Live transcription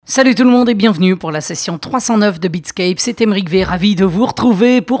Salut tout le monde et bienvenue pour la session 309 de Beatscape. C'est Emeric V, ravi de vous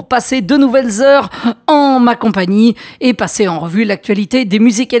retrouver pour passer de nouvelles heures en ma compagnie et passer en revue l'actualité des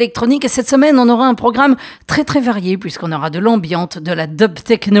musiques électroniques. Et cette semaine, on aura un programme très très varié puisqu'on aura de l'ambiante, de la dub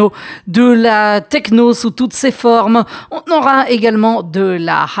techno, de la techno sous toutes ses formes. On aura également de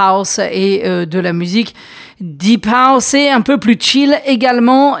la house et de la musique deep house et un peu plus chill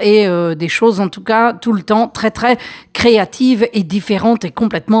également et des choses en tout cas tout le temps très très créatives et différentes et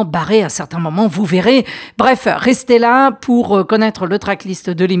complètement barrées à certains moments, vous verrez. Bref, restez là pour connaître le tracklist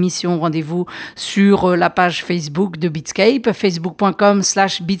de l'émission. Rendez-vous sur la page Facebook de Beatscape,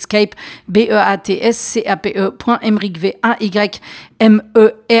 facebook.com/Beatscape, BEATSCAPE.MericV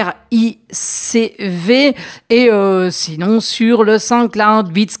et sinon sur le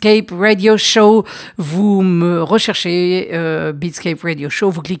SoundCloud Beatscape Radio Show, vous me recherchez Beatscape Radio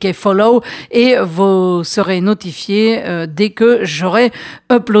Show, vous cliquez follow et vous serez notifié dès que j'aurai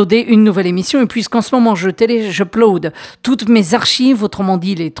uploadé une nouvelle émission. Et puisqu'en ce moment j'upload toutes mes archives, autrement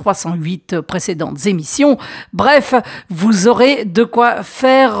dit les 308 précédentes émissions, bref, vous aurez de quoi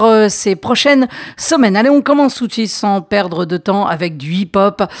faire ces prochaines semaines. Allez, on commence tout de suite sans perdre de temps avec du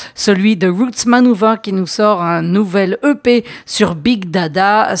hip-hop, celui de Roots Manuva qui nous sort un nouvel EP sur Big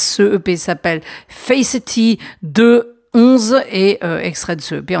Dada. Ce EP s'appelle Face It 211 et extrait de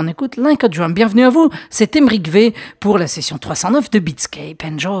ce EP, on écoute Like a Drum. Bienvenue à vous, c'est Emeric V pour la session 309 de Beatscape.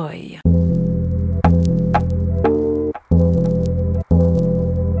 Enjoy!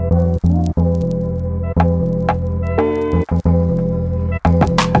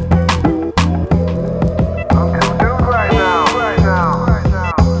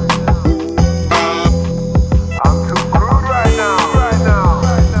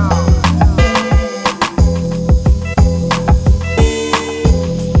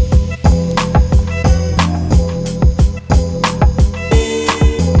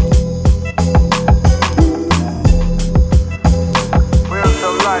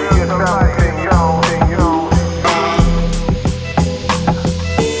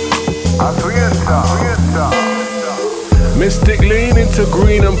 Mystic lean into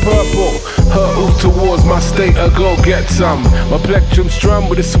green and purple, hurtle towards my state of go get some. My plectrum strum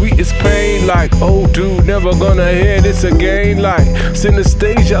with the sweetest pain, like, oh dude, never gonna hear this again. Like,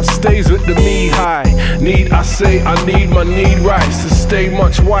 synesthesia stays with the me high. Need, I say, I need my need rights to stay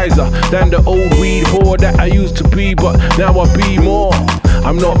much wiser than the old weed whore that I used to be, but now I be more.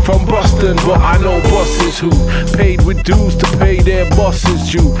 I'm not from Boston, but I know bosses who paid with dues to pay their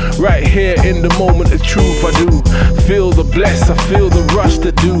bosses due. Right here in the moment of truth, I do feel the bless, I feel the rush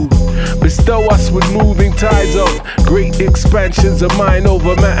to do. Bestow us with moving tides of great expansions of mind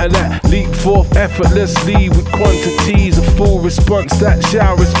over matter that leap forth effortlessly with quantities of full response that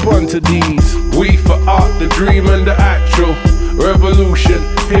shall respond to these. We for art, the dream and the actual revolution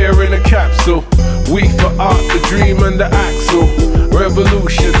here in a capsule. We for art, the dream and the axle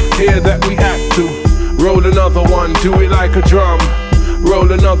revolution here that we act to. Roll another one, do it like a drum.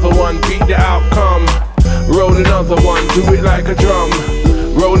 Roll another one, beat the outcome. Roll another one, do it like a drum.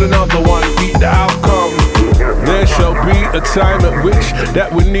 Roll another one, beat the outcome. There shall be a time at which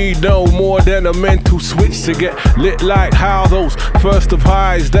that we need no more than a mental switch to get lit like how those first of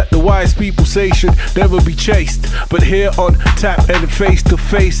highs that the wise people say should never be chased. But here on tap and face to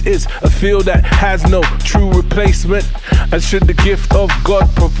face is a field that has no true replacement. And should the gift of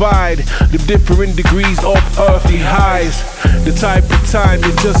God provide the different degrees of earthly highs, the type of time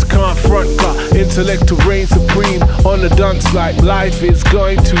you just can't front, car intellect to reign supreme on the dunce like life is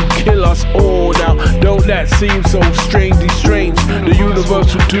going to kill us all. Now don't that seem so strangely strange? The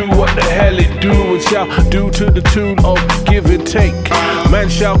universe will do what the hell it do and shall do to the tune of give and take. Man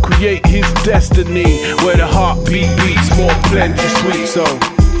shall create his destiny where the heartbeat beats more plenty sweet. So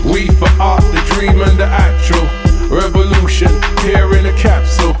we for art, the dream and the actual revolution here in a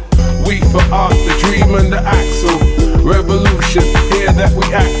capsule. We for art, the dream and the axle revolution here that we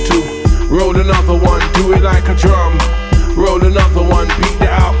act to. Roll another one, do it like a drum. Roll another one, beat the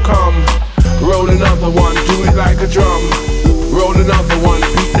outcome. Roll another one, do it like a drum. Roll another one,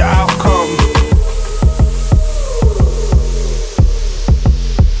 beat the outcome.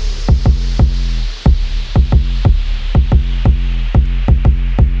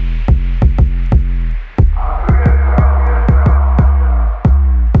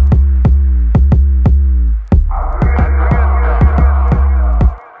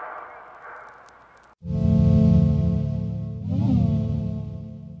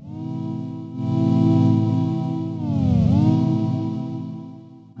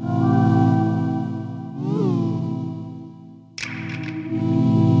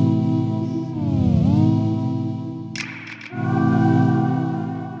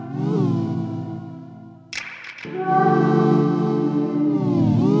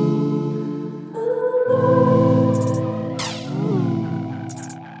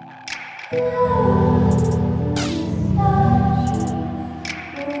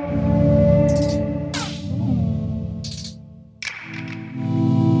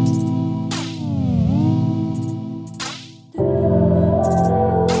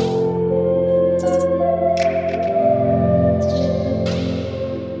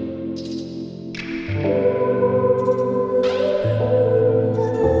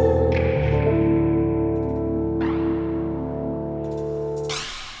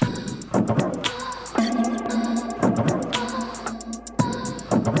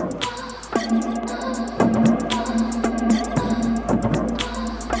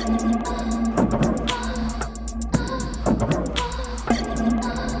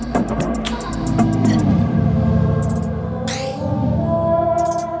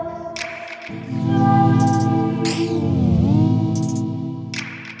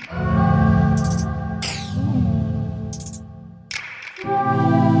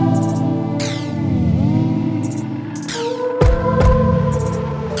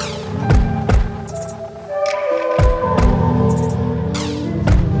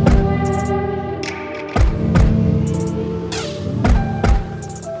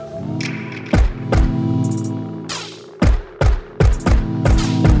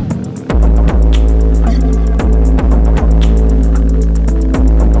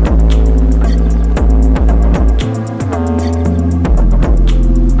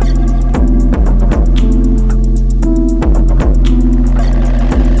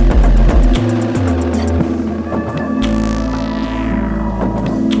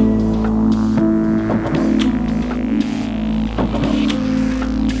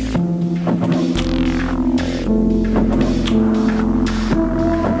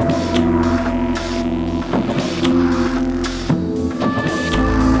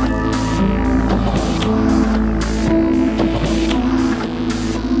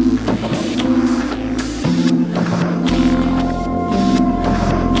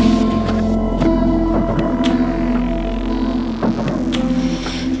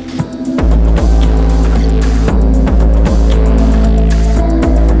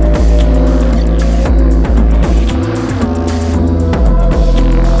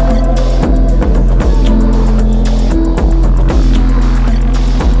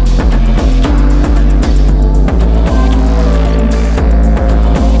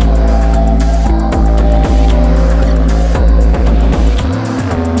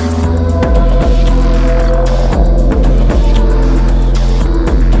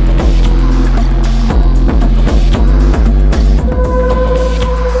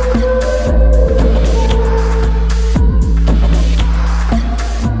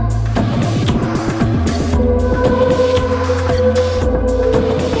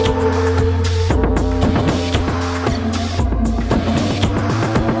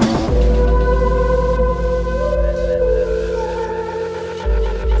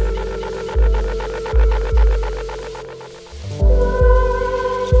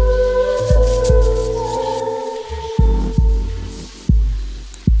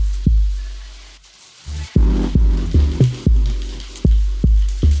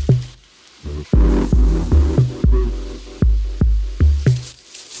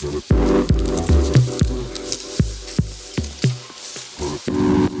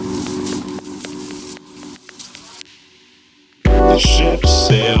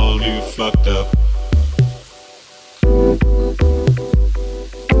 fucked up.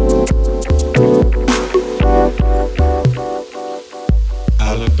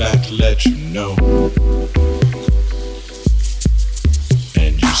 I'll look back to let you know.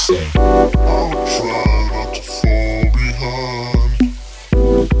 And you say, I'll try not to fall behind.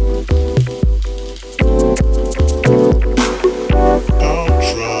 I'll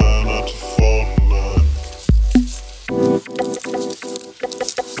try not to fall in line.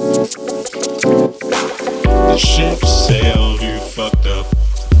 the ship sailed, you fucked up.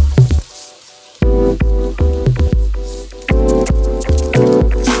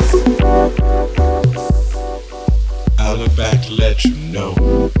 I'll look back to let you know.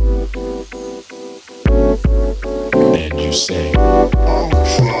 And you say, I'll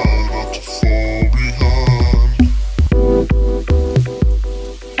try not to fall behind.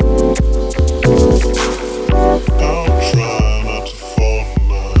 I'll try not to fall in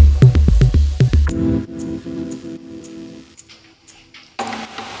line.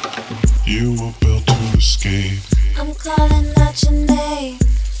 You were built to escape. I'm calling out your name.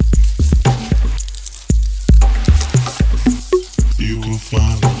 You will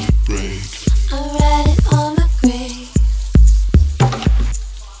finally break. I'm writing on my grave.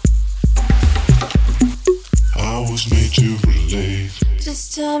 I was made to relate.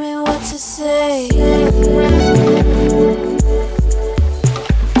 Just tell me what to say.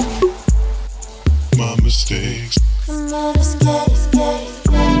 My mistakes. Come on, escape.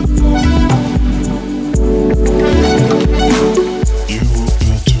 You were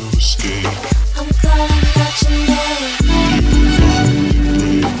built to escape. I'm calling out your name. You will finally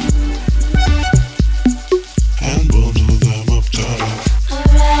break. And bundle them up tight. I'm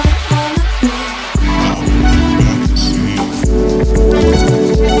writing on my grave. I will look back and see.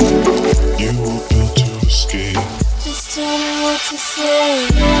 You were built to escape. Just tell me what to say.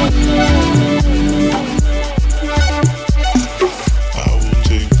 I will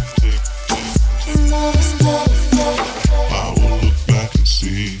take. Come on, escape. I will look back and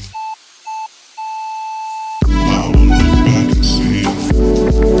see. I will look back and see.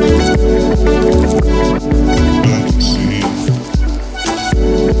 Back and see.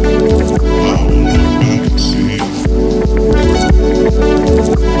 I will look back and see.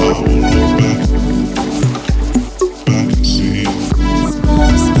 I will look back and see. Come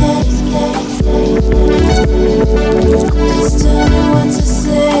on, escape. Just tell me what to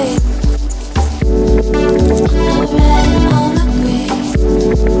say. I'm writing on my grave.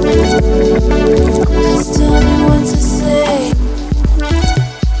 Just tell me what to say.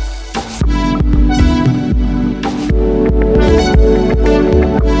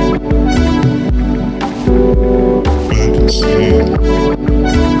 Back and see.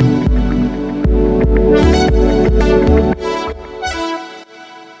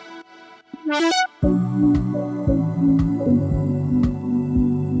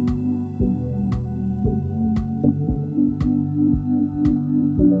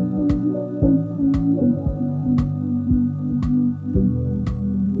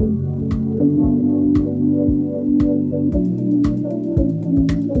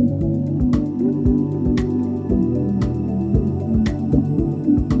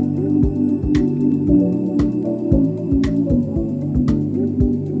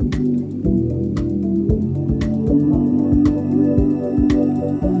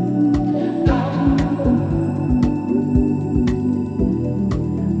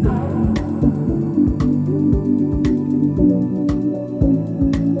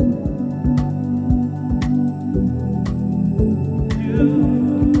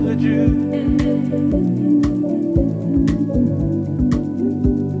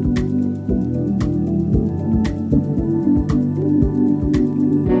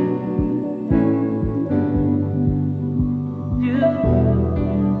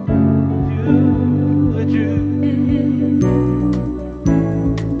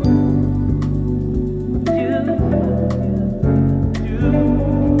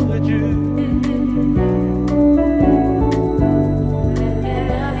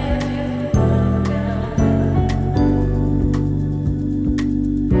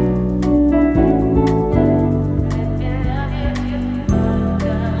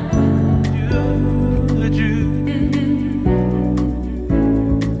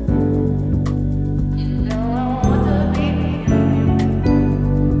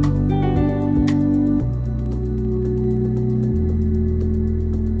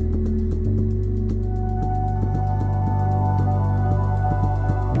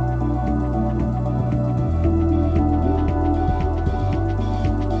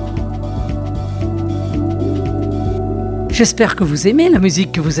 J'espère que vous aimez la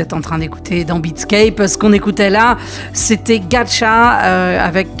musique que vous êtes en train d'écouter dans Beatscape. Ce qu'on écoutait là, c'était Gacha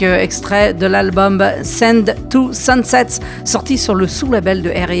avec extrait de l'album Send to Sunsets, sorti sur le sous-label de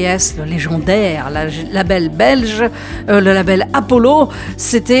R&S, le légendaire label belge, le label Apollo.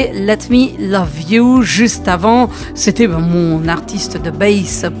 C'était Let Me Love You. Juste avant, c'était mon artiste de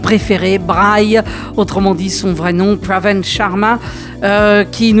bass préféré, Braille, autrement dit son vrai nom, Praven Sharma,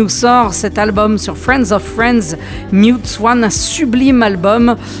 qui nous sort cet album sur Friends of Friends, Mute Swan, un sublime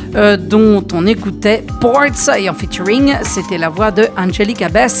album dont on écoutait Ports, et en featuring, c'était la voix de Angelica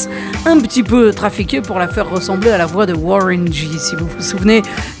Bess, un petit peu trafiquée pour la faire ressembler à la voix de Warren G, si vous vous souvenez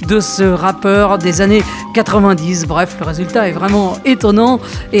de ce rappeur des années 90. Bref, le résultat est vraiment étonnant,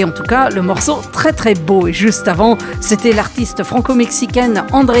 et en tout cas, le morceau très très beau. Et juste avant, c'était l'artiste franco-mexicaine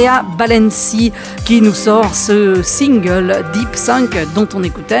Andrea Balenci qui nous sort ce single Deep Sunk dont on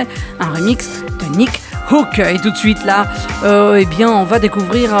écoutait un remix de Nick Hook. Et tout de suite là, eh bien, on va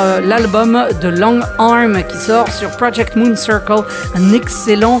découvrir l'album de Long Arm qui sort sur Project Moon Circle, un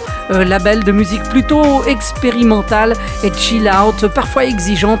excellent label de musique plutôt expérimentale et chill out, parfois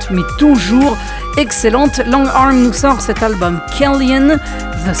exigeante mais toujours excellente. Long Arm nous sort cet album Kellyan,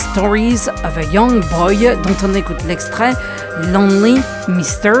 The Stories of a Young Boy, dont on écoute l'extrait Lonely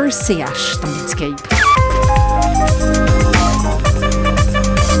Mr. CH dans Beatscape.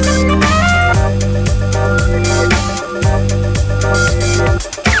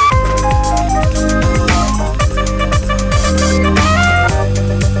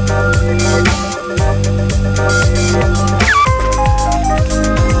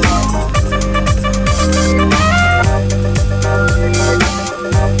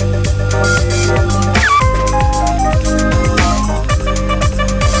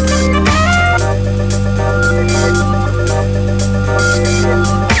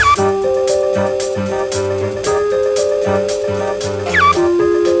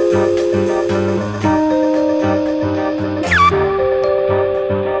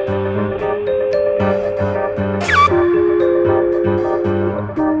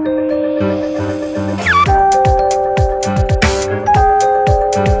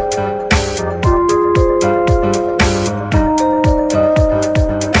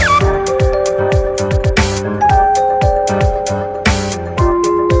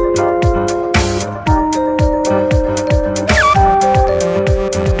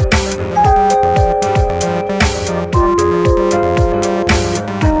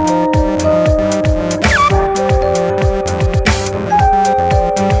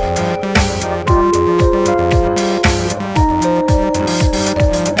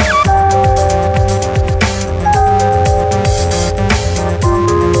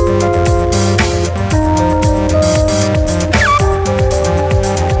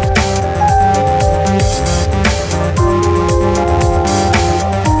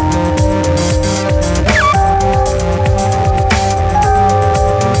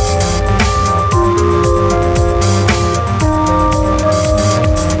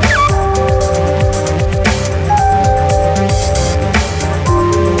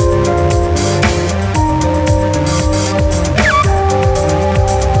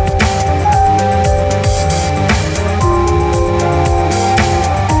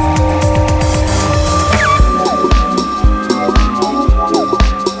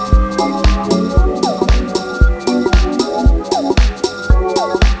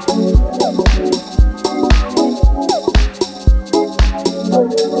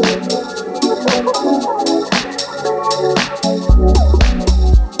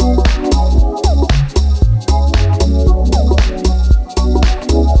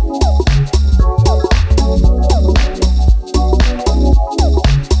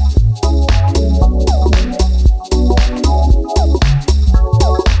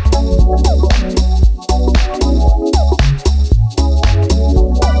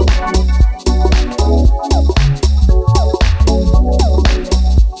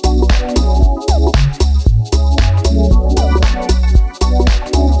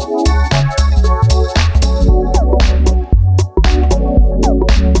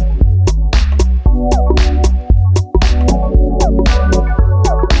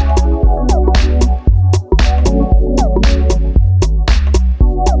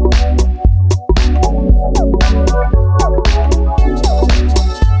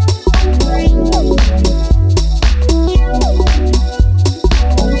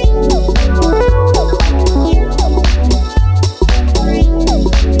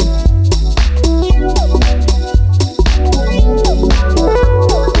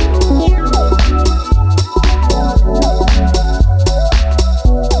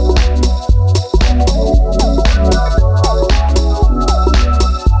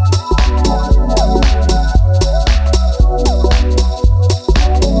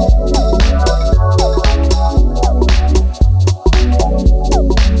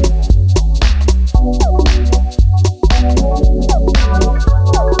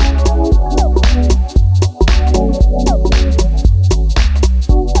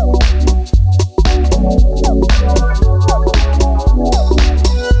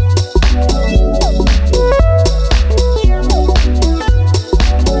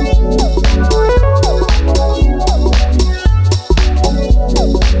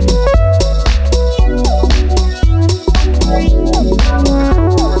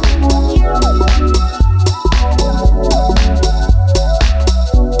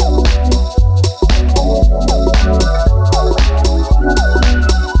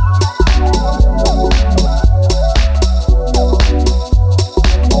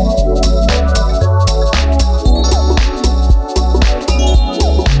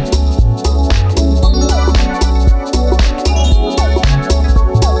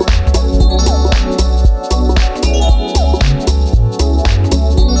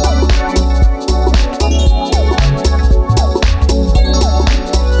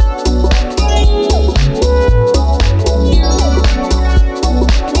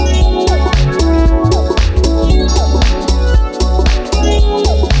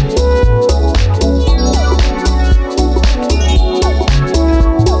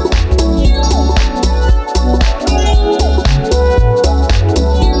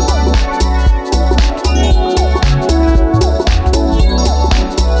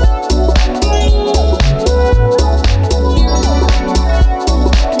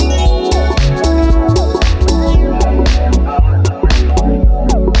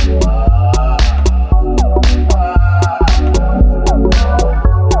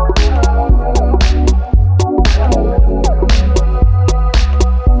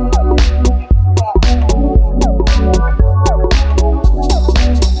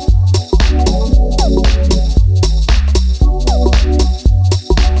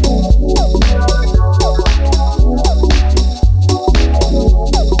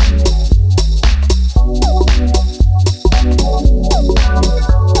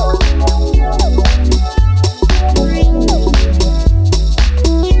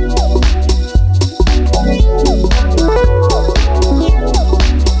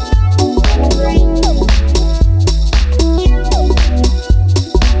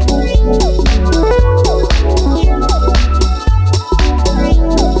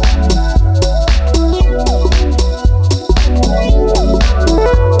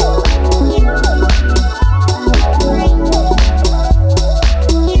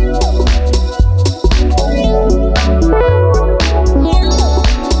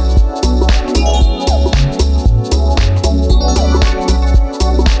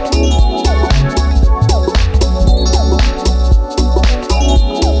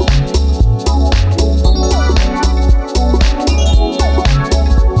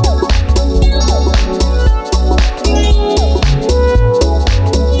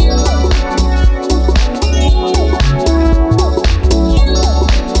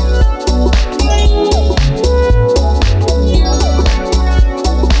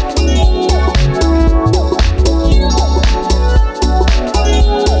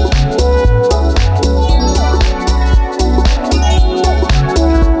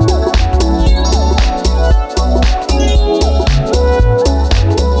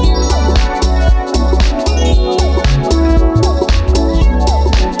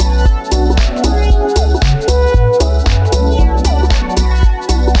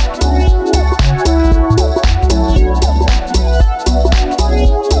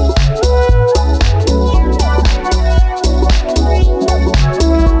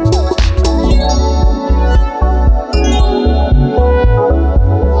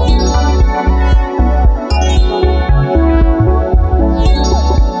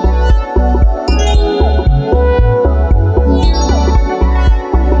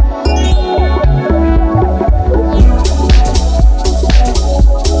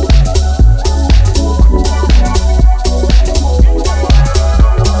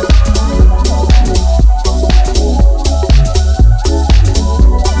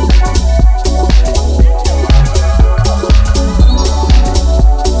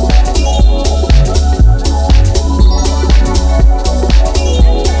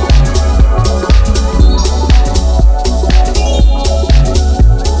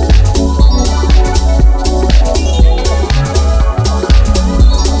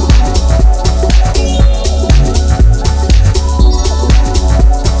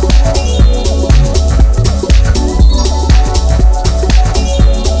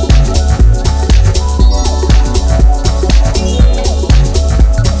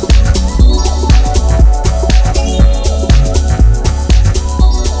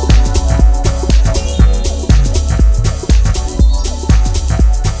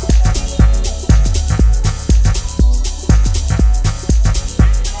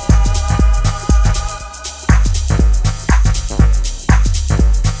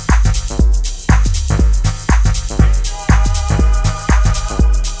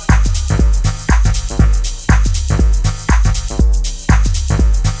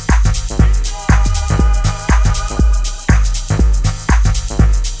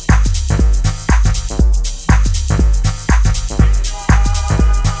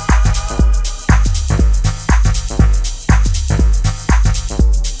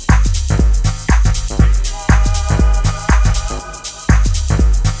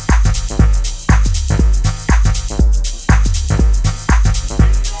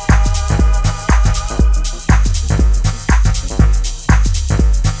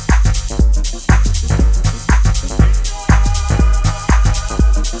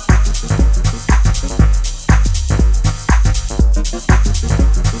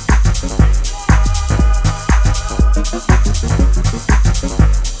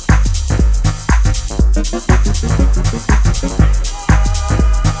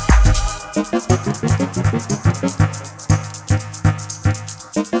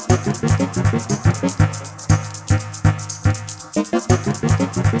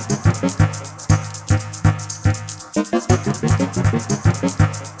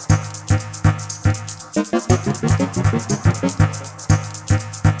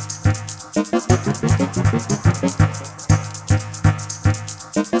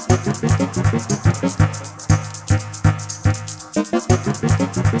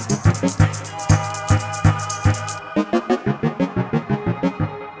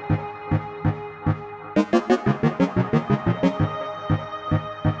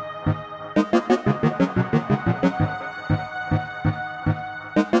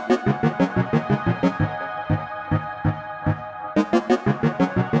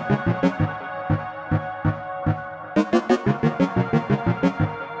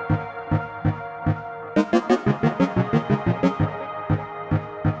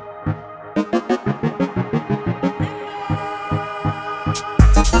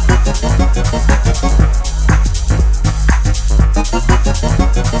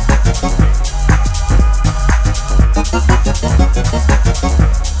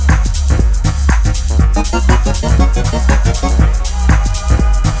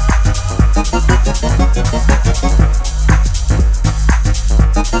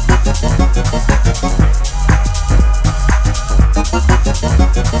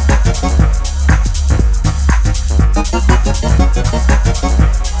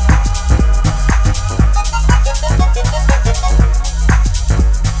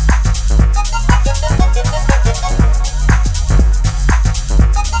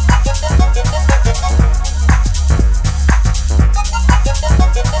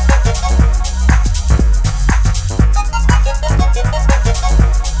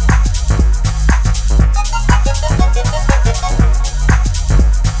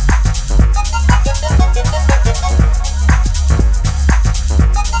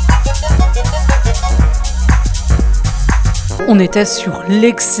 On était sur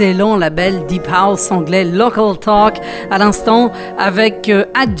l'excellent label Deep House anglais Local Talk à l'instant avec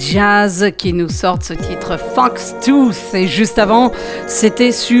Ad Jazz qui nous sort ce titre Fox Tooth, et juste avant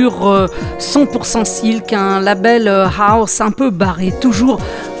c'était sur 100% Silk, un label house un peu barré, toujours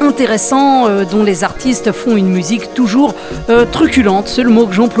intéressant, dont les artistes font une musique toujours truculente, c'est le mot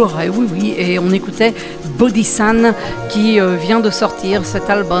que j'emploierais, oui, et on écoutait Body San qui vient de sortir cet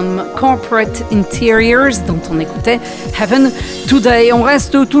album Corporate Interiors dont on écoutait Heaven Today. On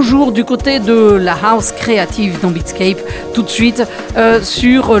reste toujours du côté de la house créative dans Beatscape, tout de suite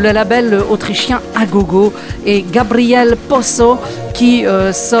sur le label autrichien Agogo et Gabriel Posso qui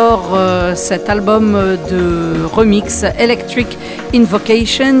sort cet album de remix Electric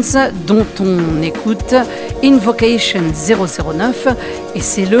Invocations dont on écoute Invocation 009 et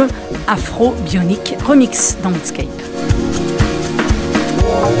c'est le Afro Bionic Remix dans Beatscape.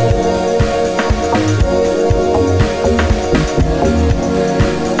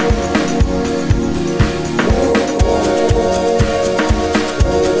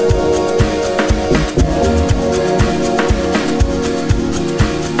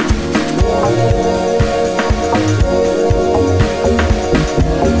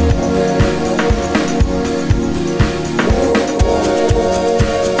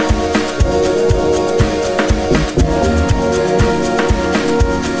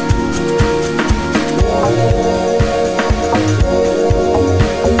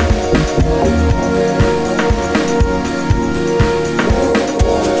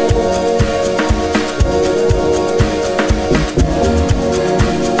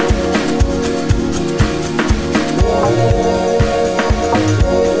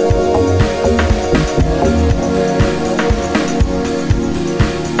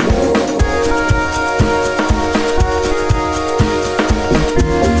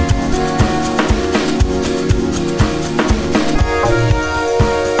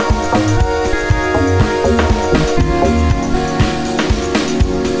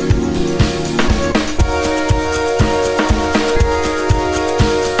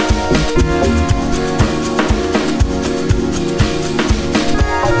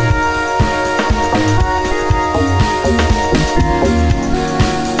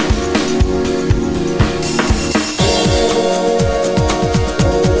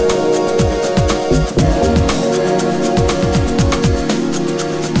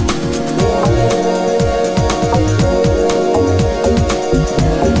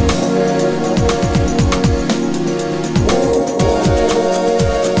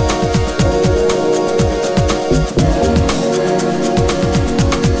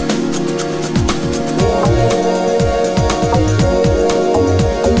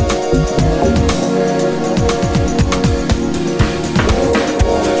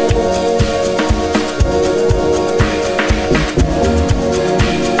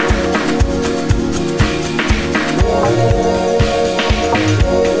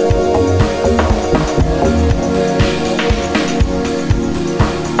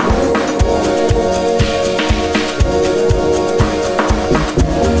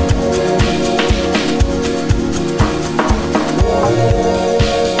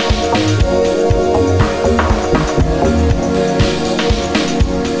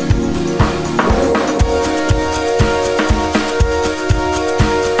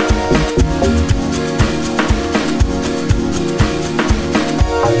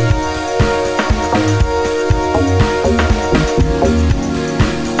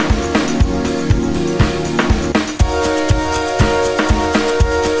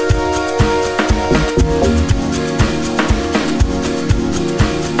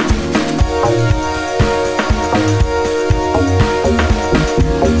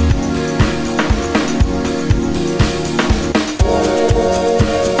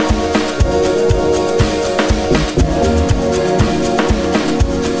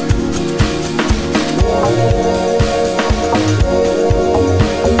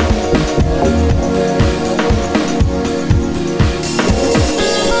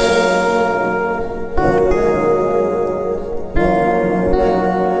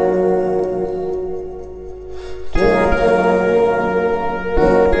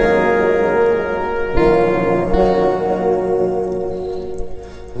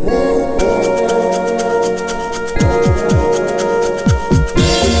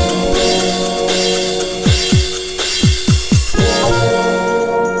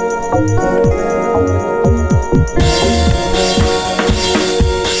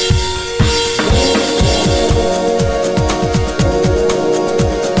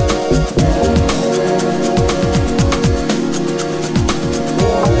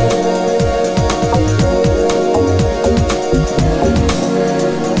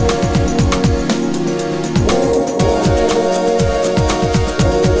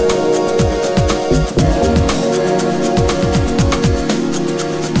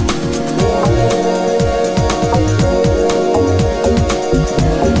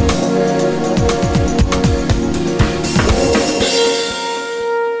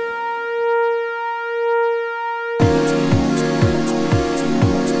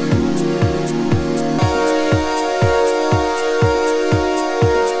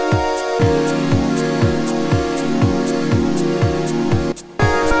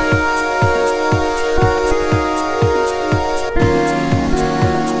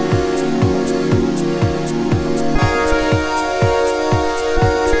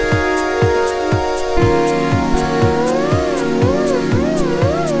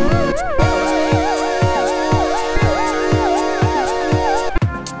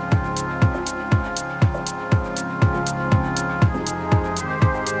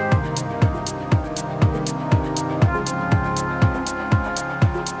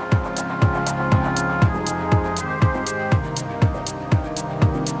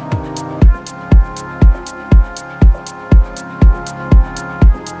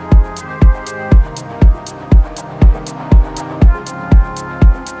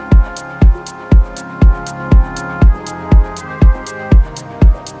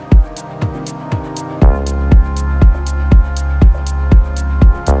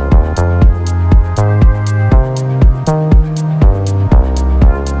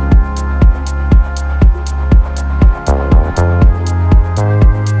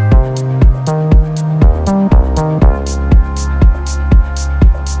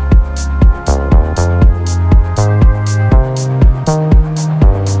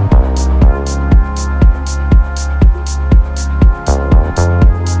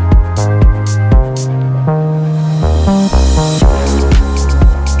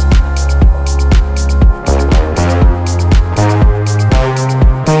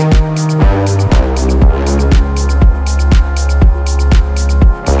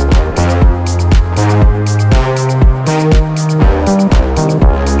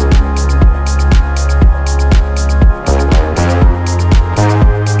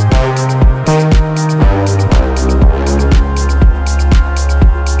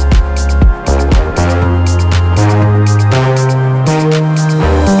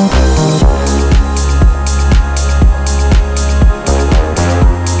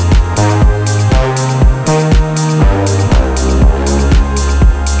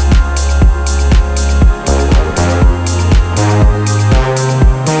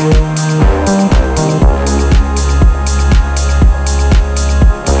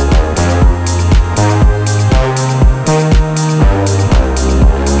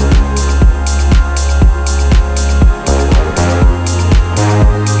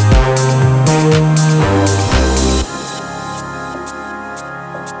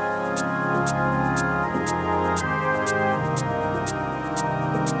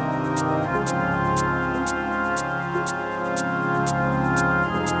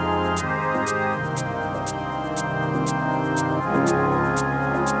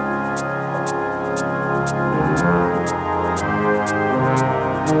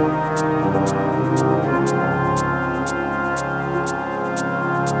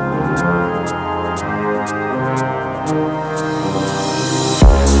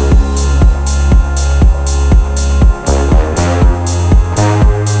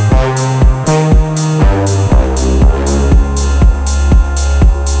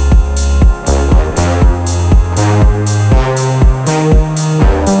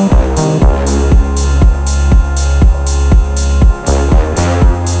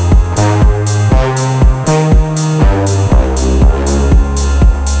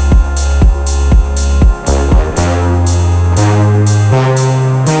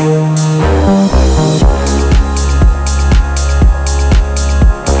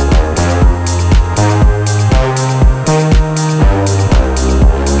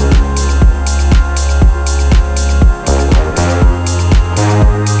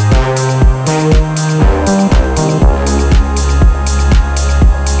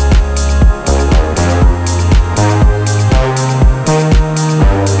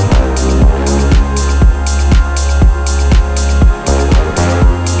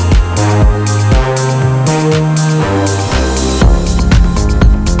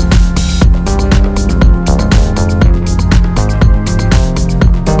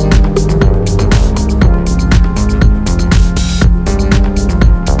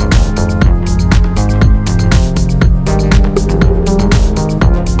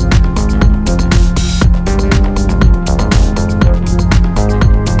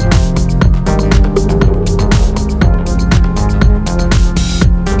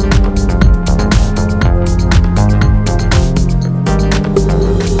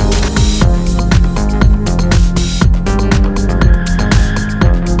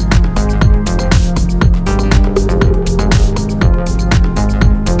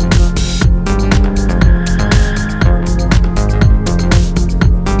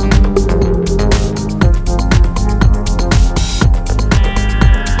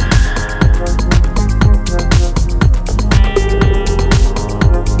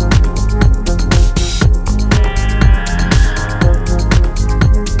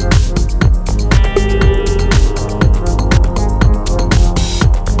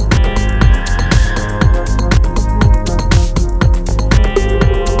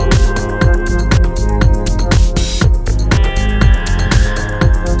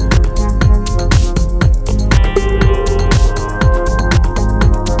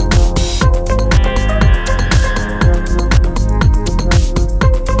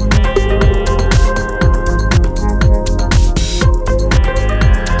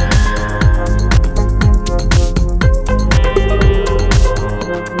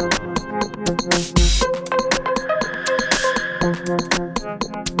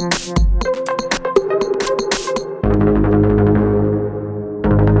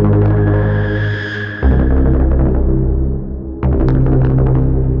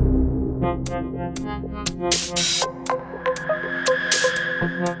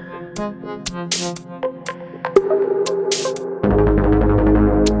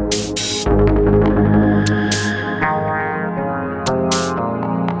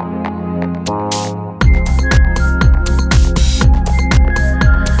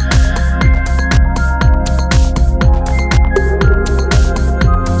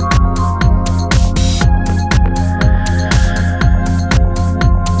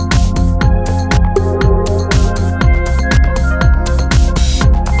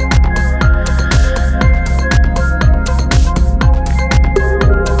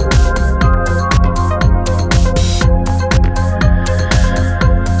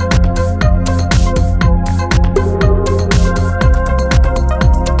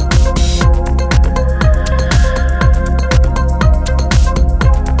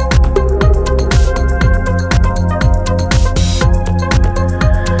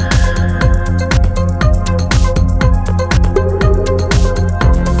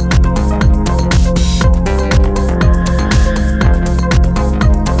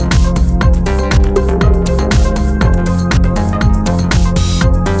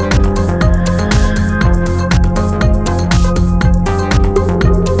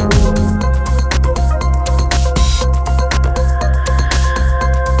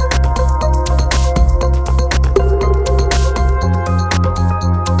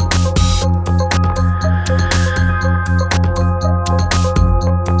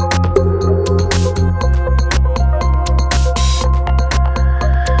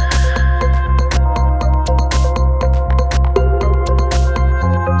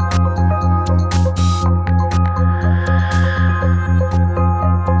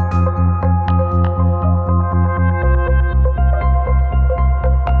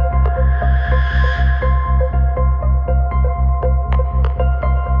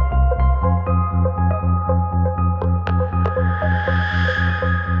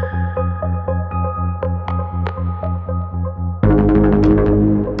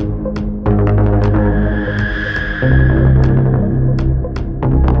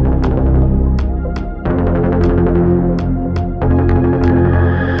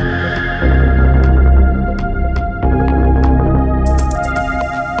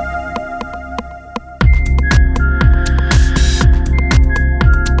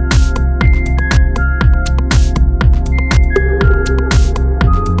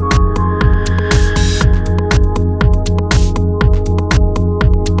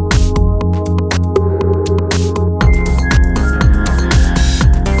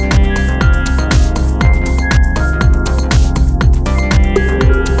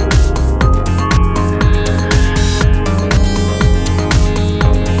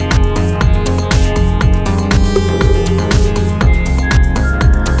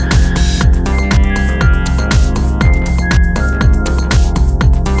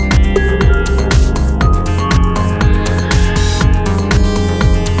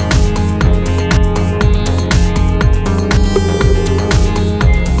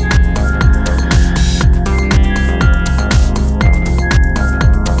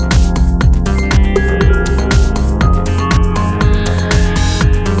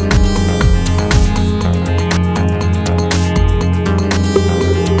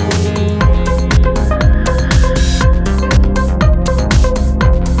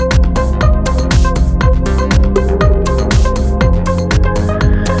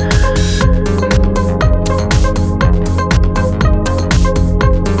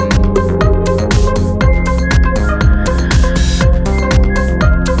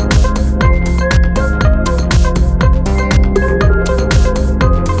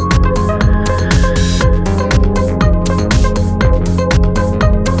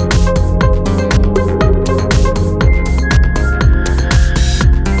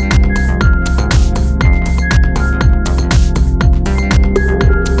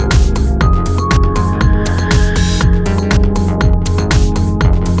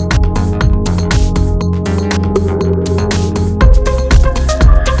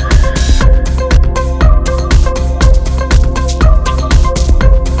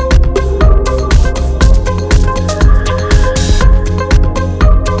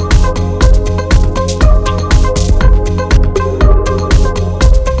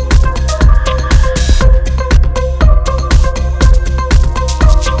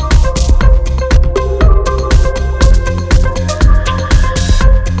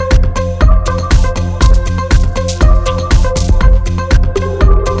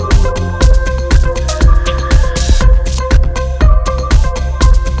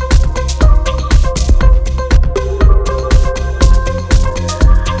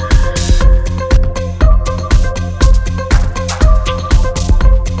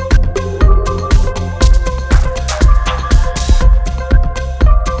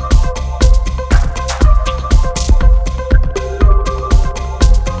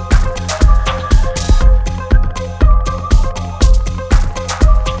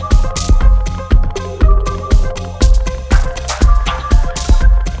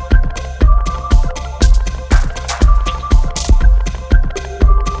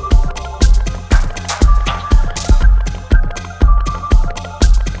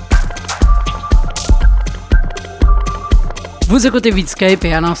 Vous écoutez Beatscape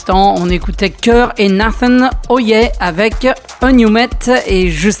et à l'instant, on écoutait Cœur et Nathan Oye avec A New Met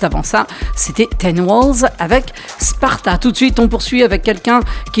et juste avant ça, c'était Ten Walls avec Sparta. Tout de suite, on poursuit avec quelqu'un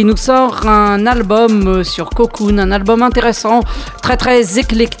qui nous sort un album sur Cocoon, un album intéressant, très très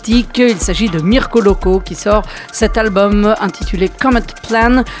éclectique. Il s'agit de Mirko Loco qui sort cet album intitulé Comet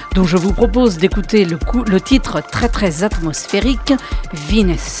Plan, dont je vous propose d'écouter le titre très très atmosphérique,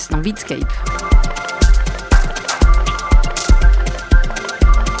 Venus, dans Beatscape.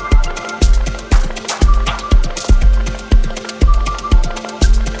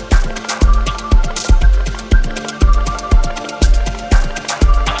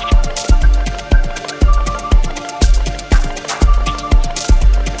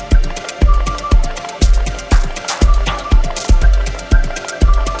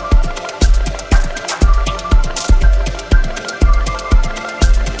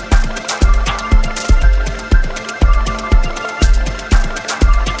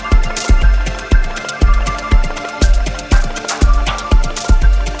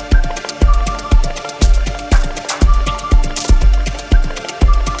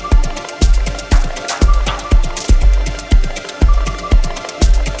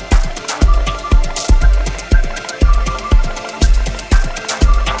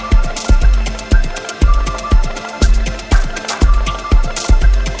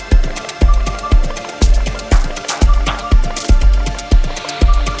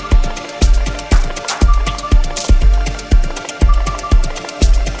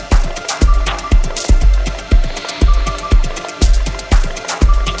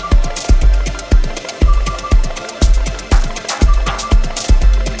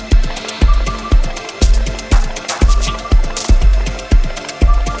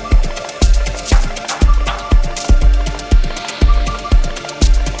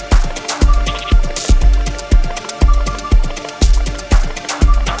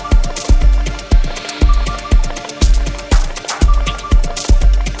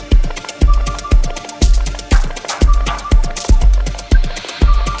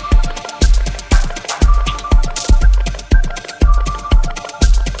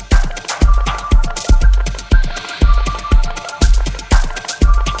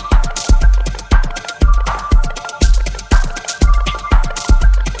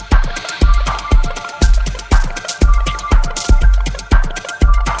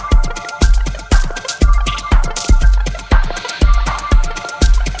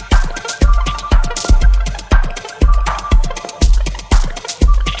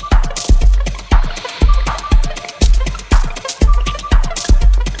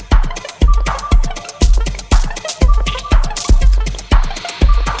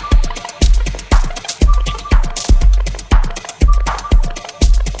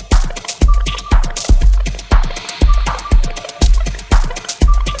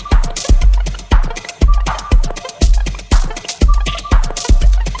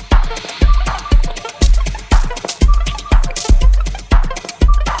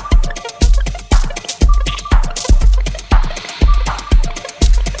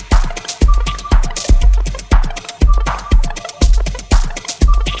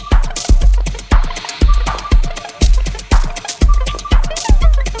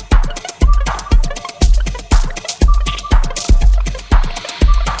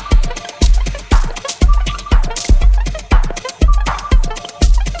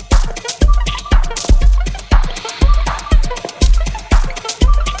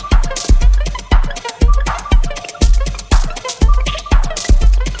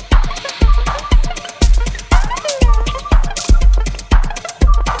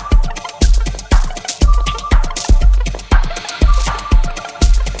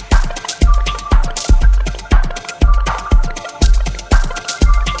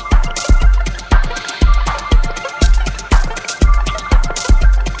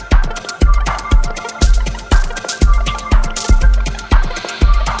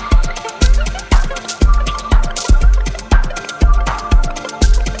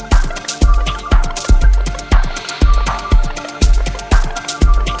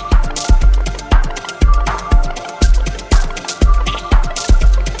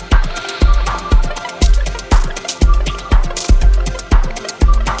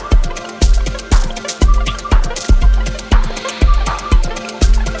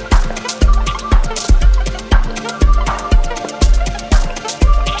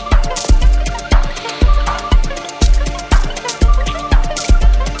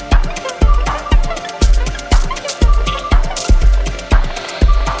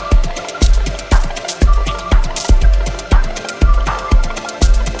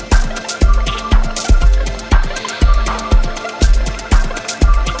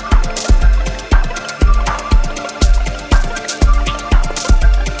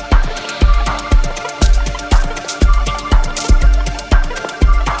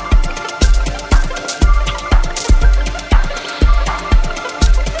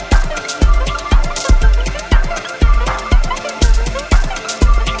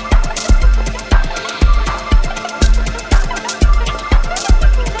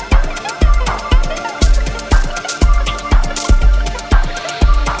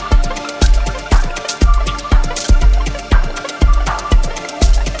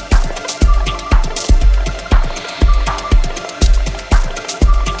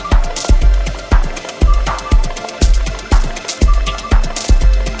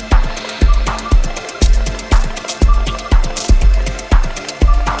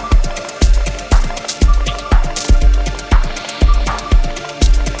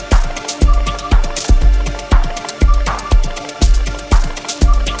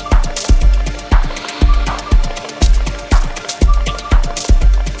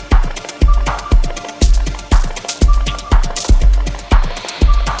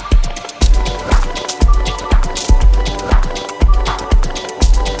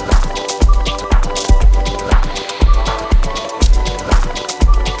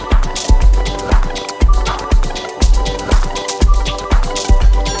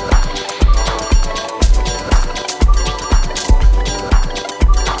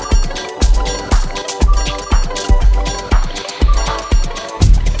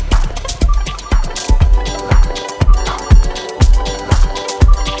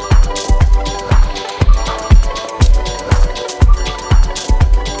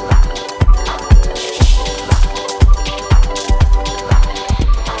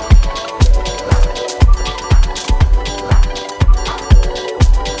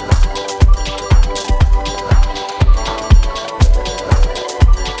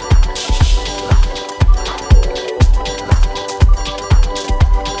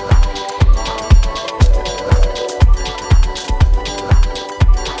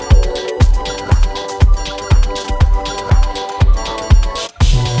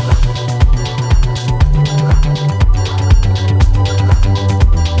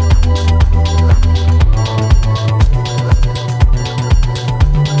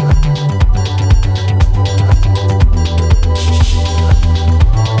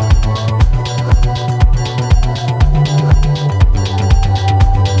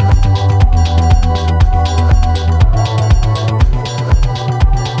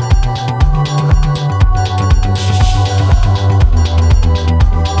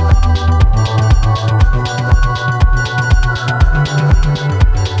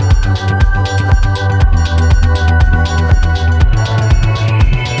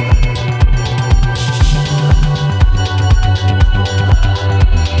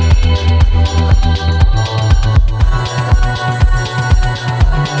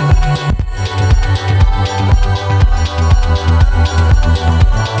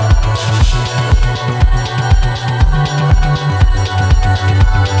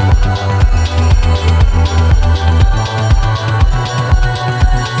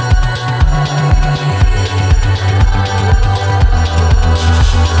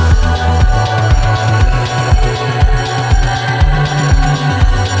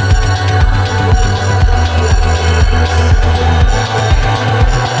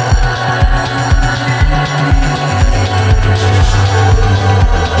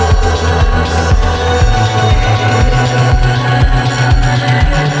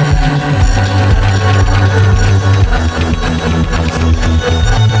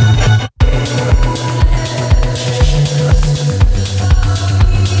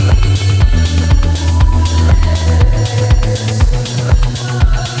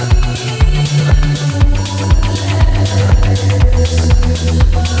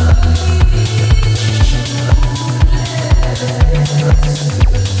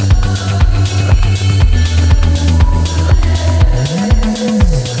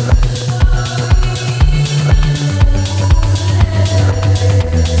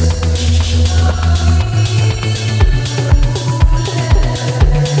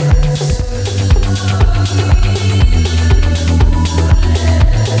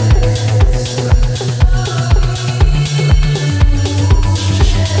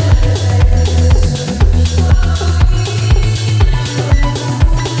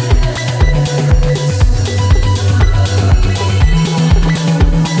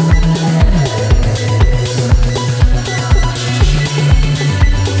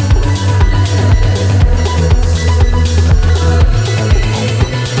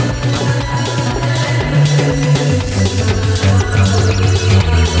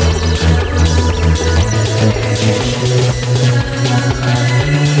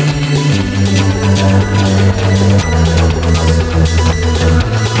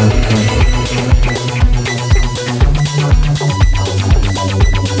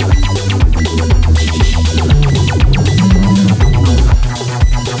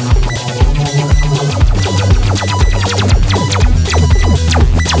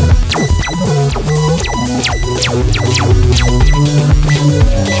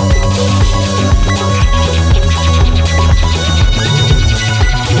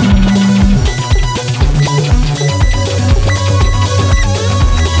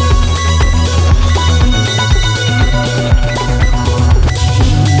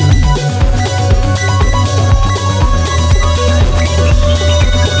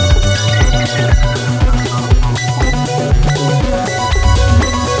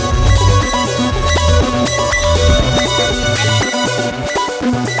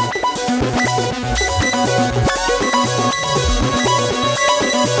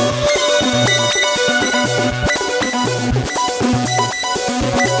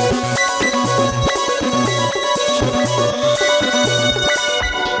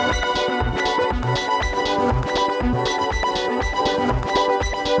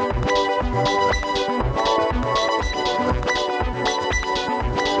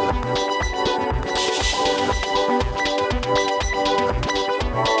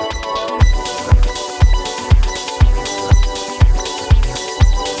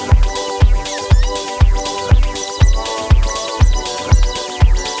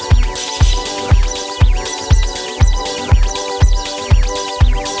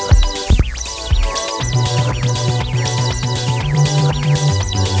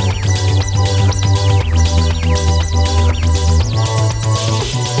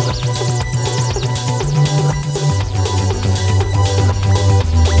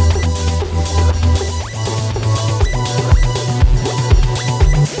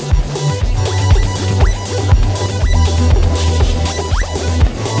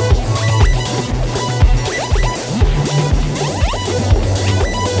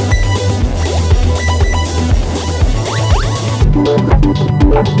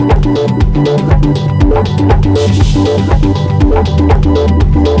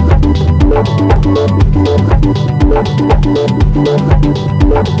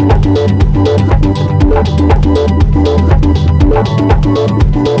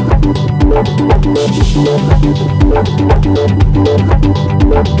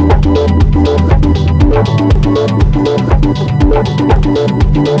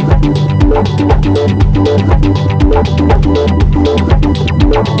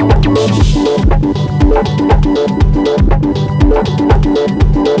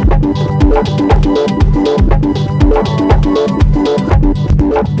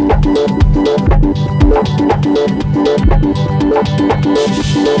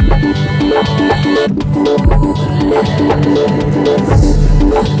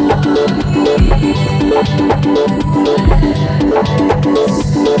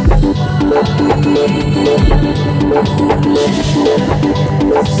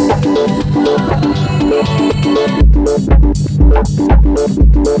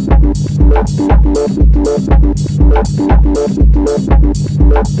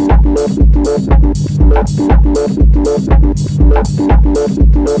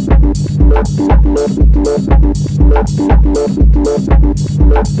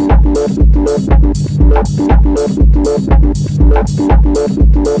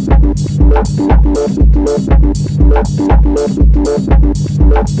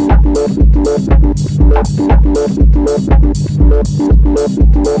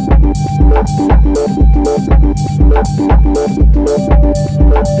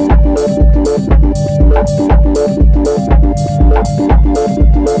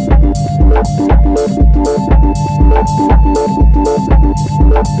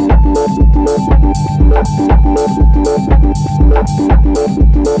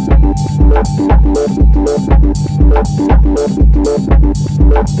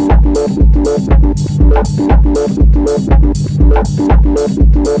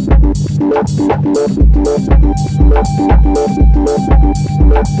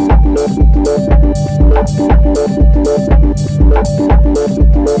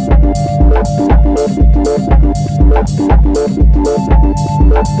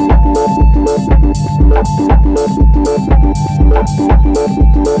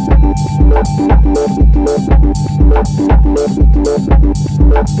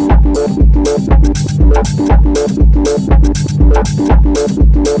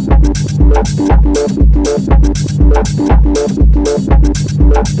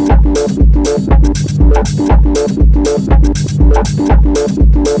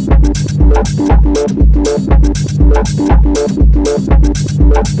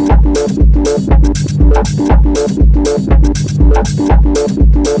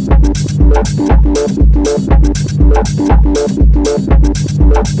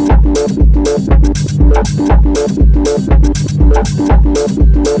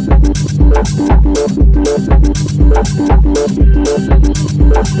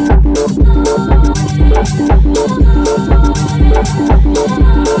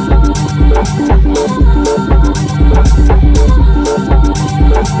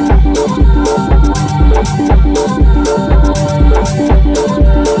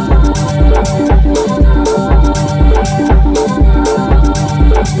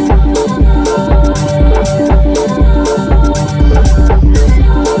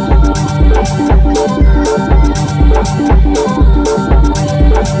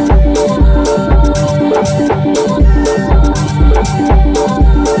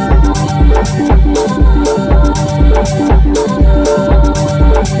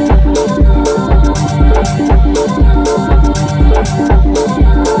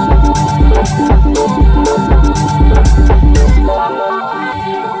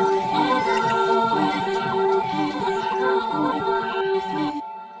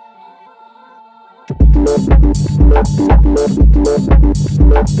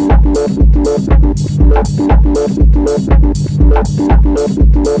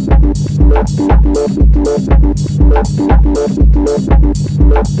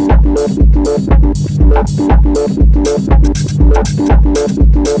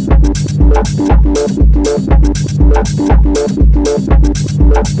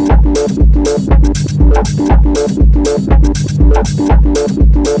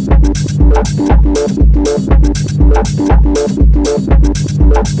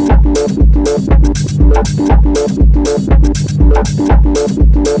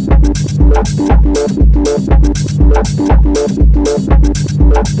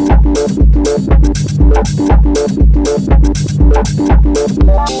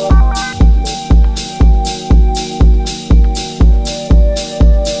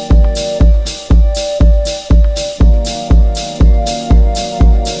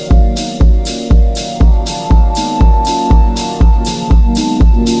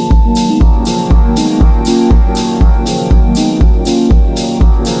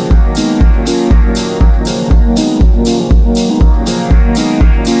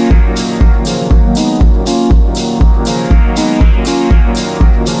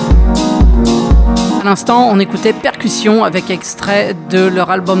 À l'instant, on écoutait Percussion avec extrait de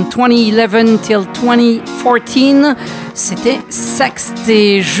leur album 2011 till 2014. C'était Sext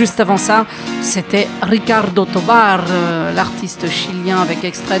et juste avant ça, c'était Ricardo Tobar, l'artiste chilien avec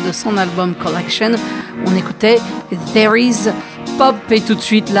extrait de son album Collection. On écoutait There Is Pop et tout de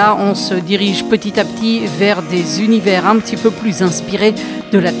suite là, on se dirige petit à petit vers des univers un petit peu plus inspirés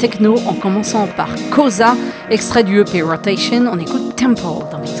de la techno en commençant par Cosa, extrait du EP Rotation. On écoute Temple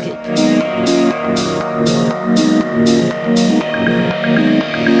dans Beatscape.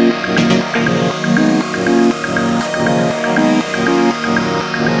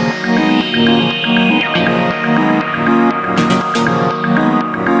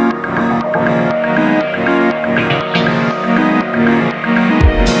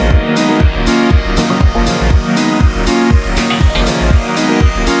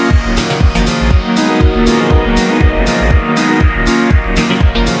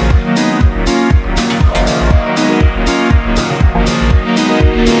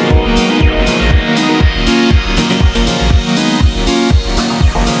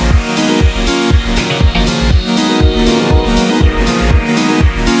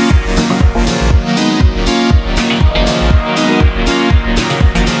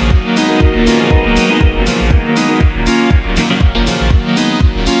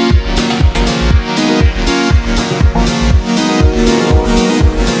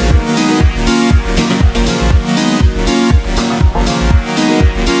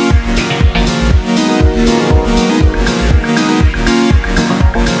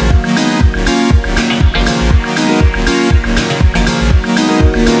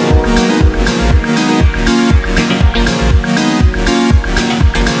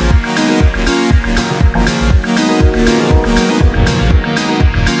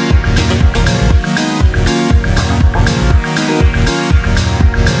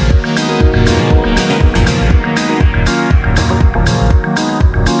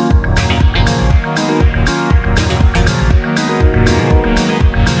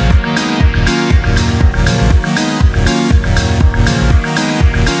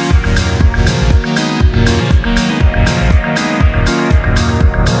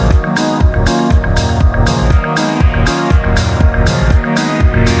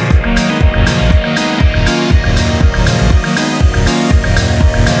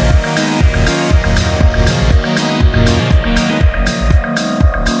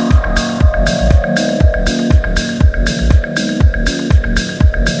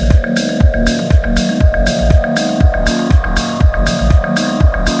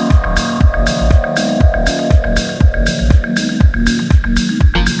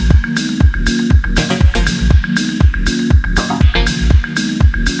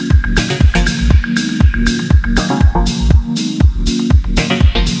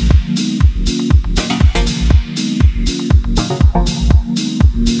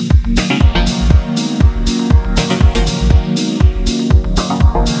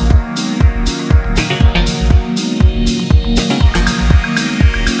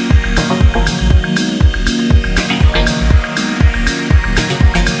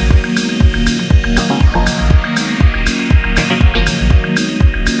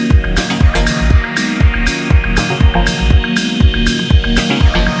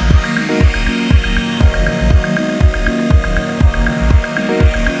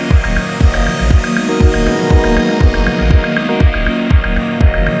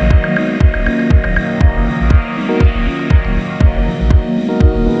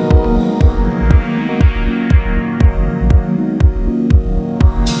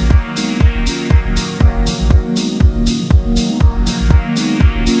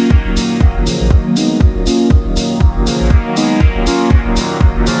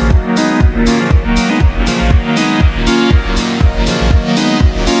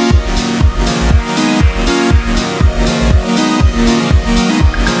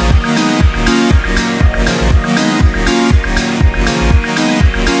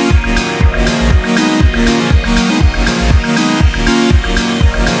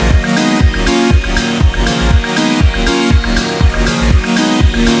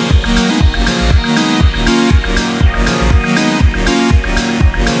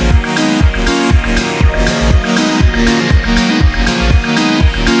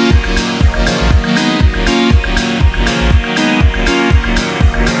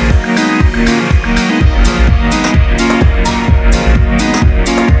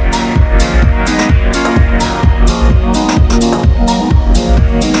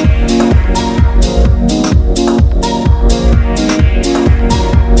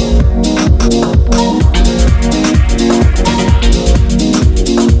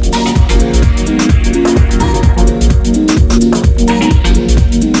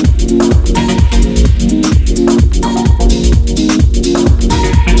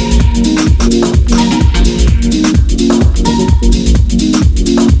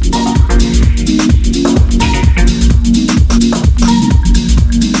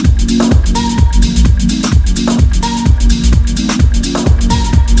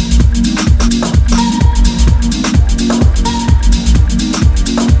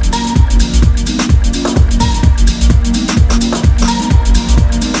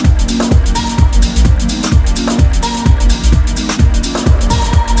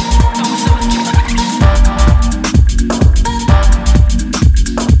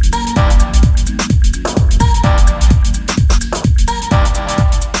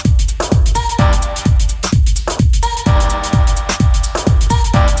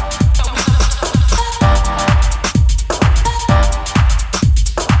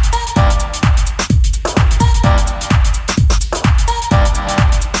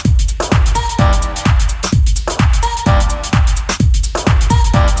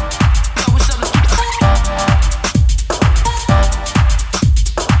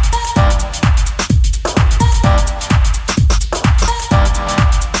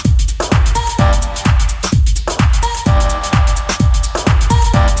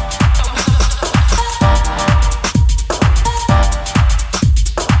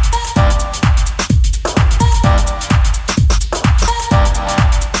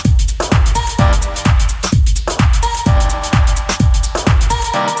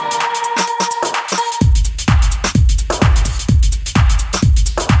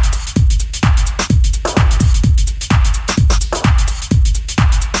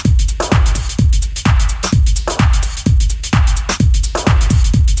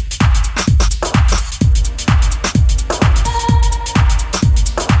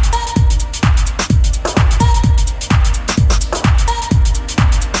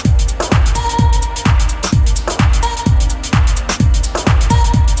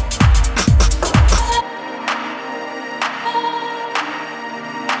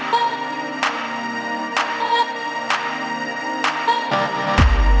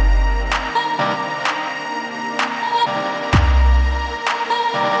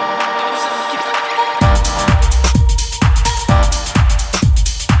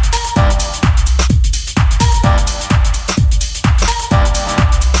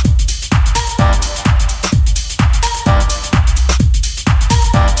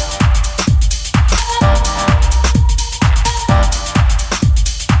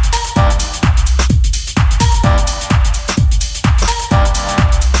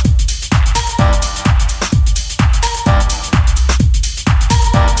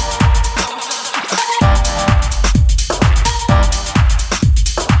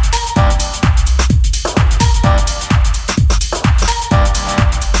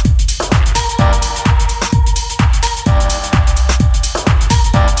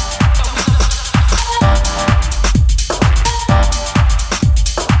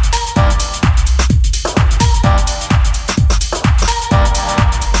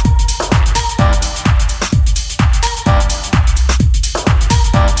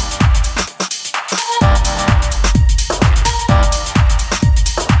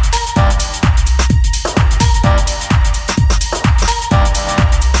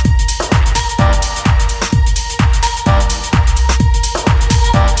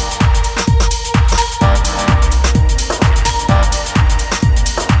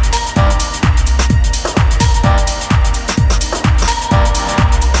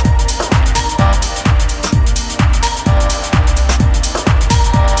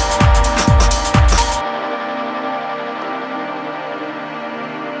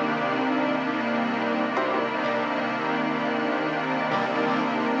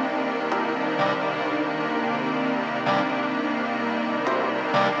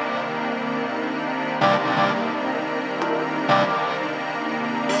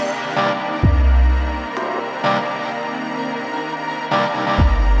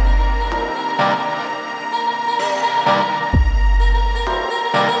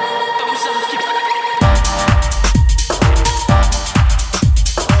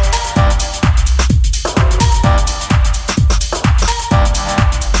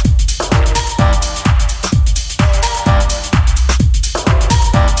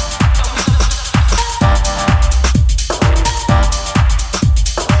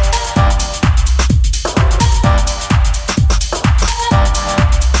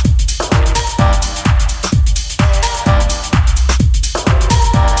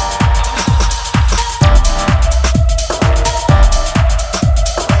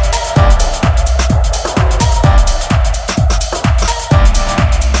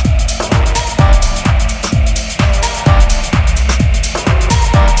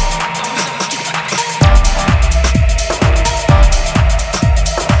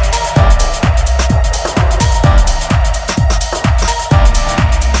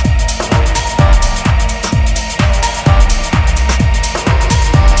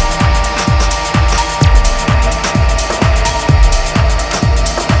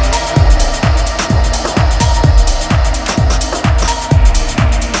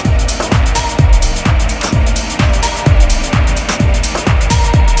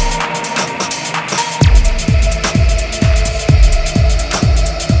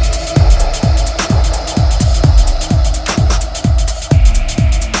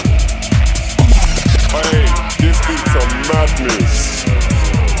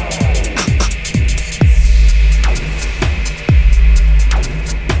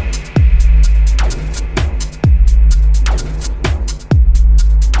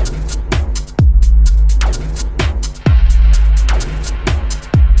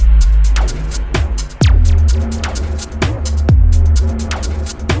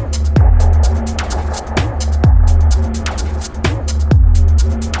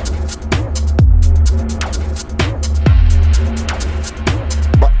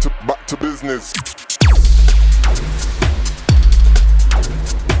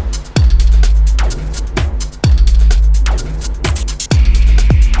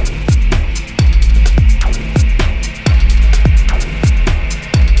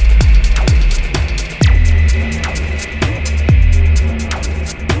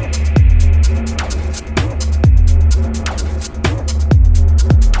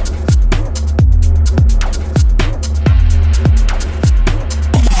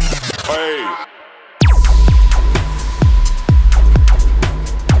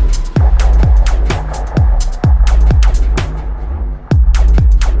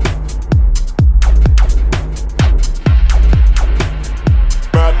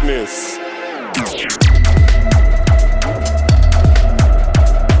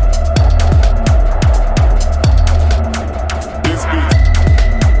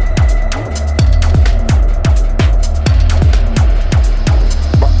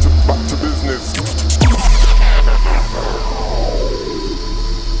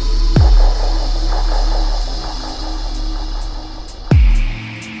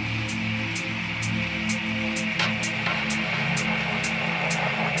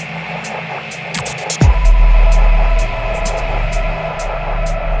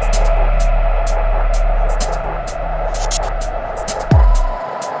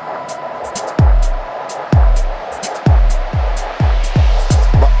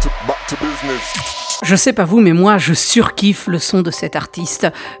 Je sais pas vous, mais moi je surkiffe le son de cet artiste.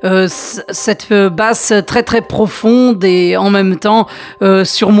 Cette basse très très profonde et en même temps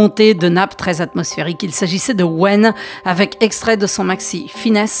surmontée de nappes très atmosphériques. Il s'agissait de When avec extrait de son maxi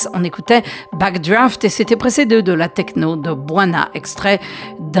Finesse. On écoutait Backdraft et c'était précédé de la techno de Buana, extrait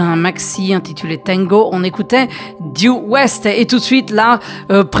d'un maxi intitulé Tango. On écoutait Due West et tout de suite là,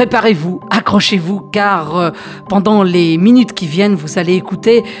 préparez-vous, accrochez-vous car pendant les minutes qui viennent, vous allez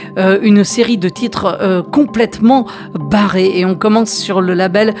écouter une série de titres complètement barrés et on commence sur le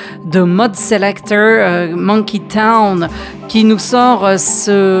label de Mod Selector, Monkey Town, qui nous sort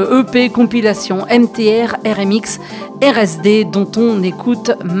ce EP compilation MTR RMX RSD dont on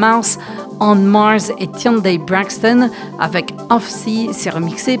écoute Mouse on Mars et Tyndale Braxton avec Offsea, c'est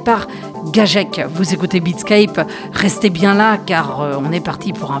remixé par Gajek. Vous écoutez Beatscape, restez bien là car on est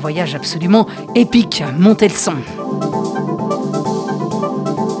parti pour un voyage absolument épique. Montez le son.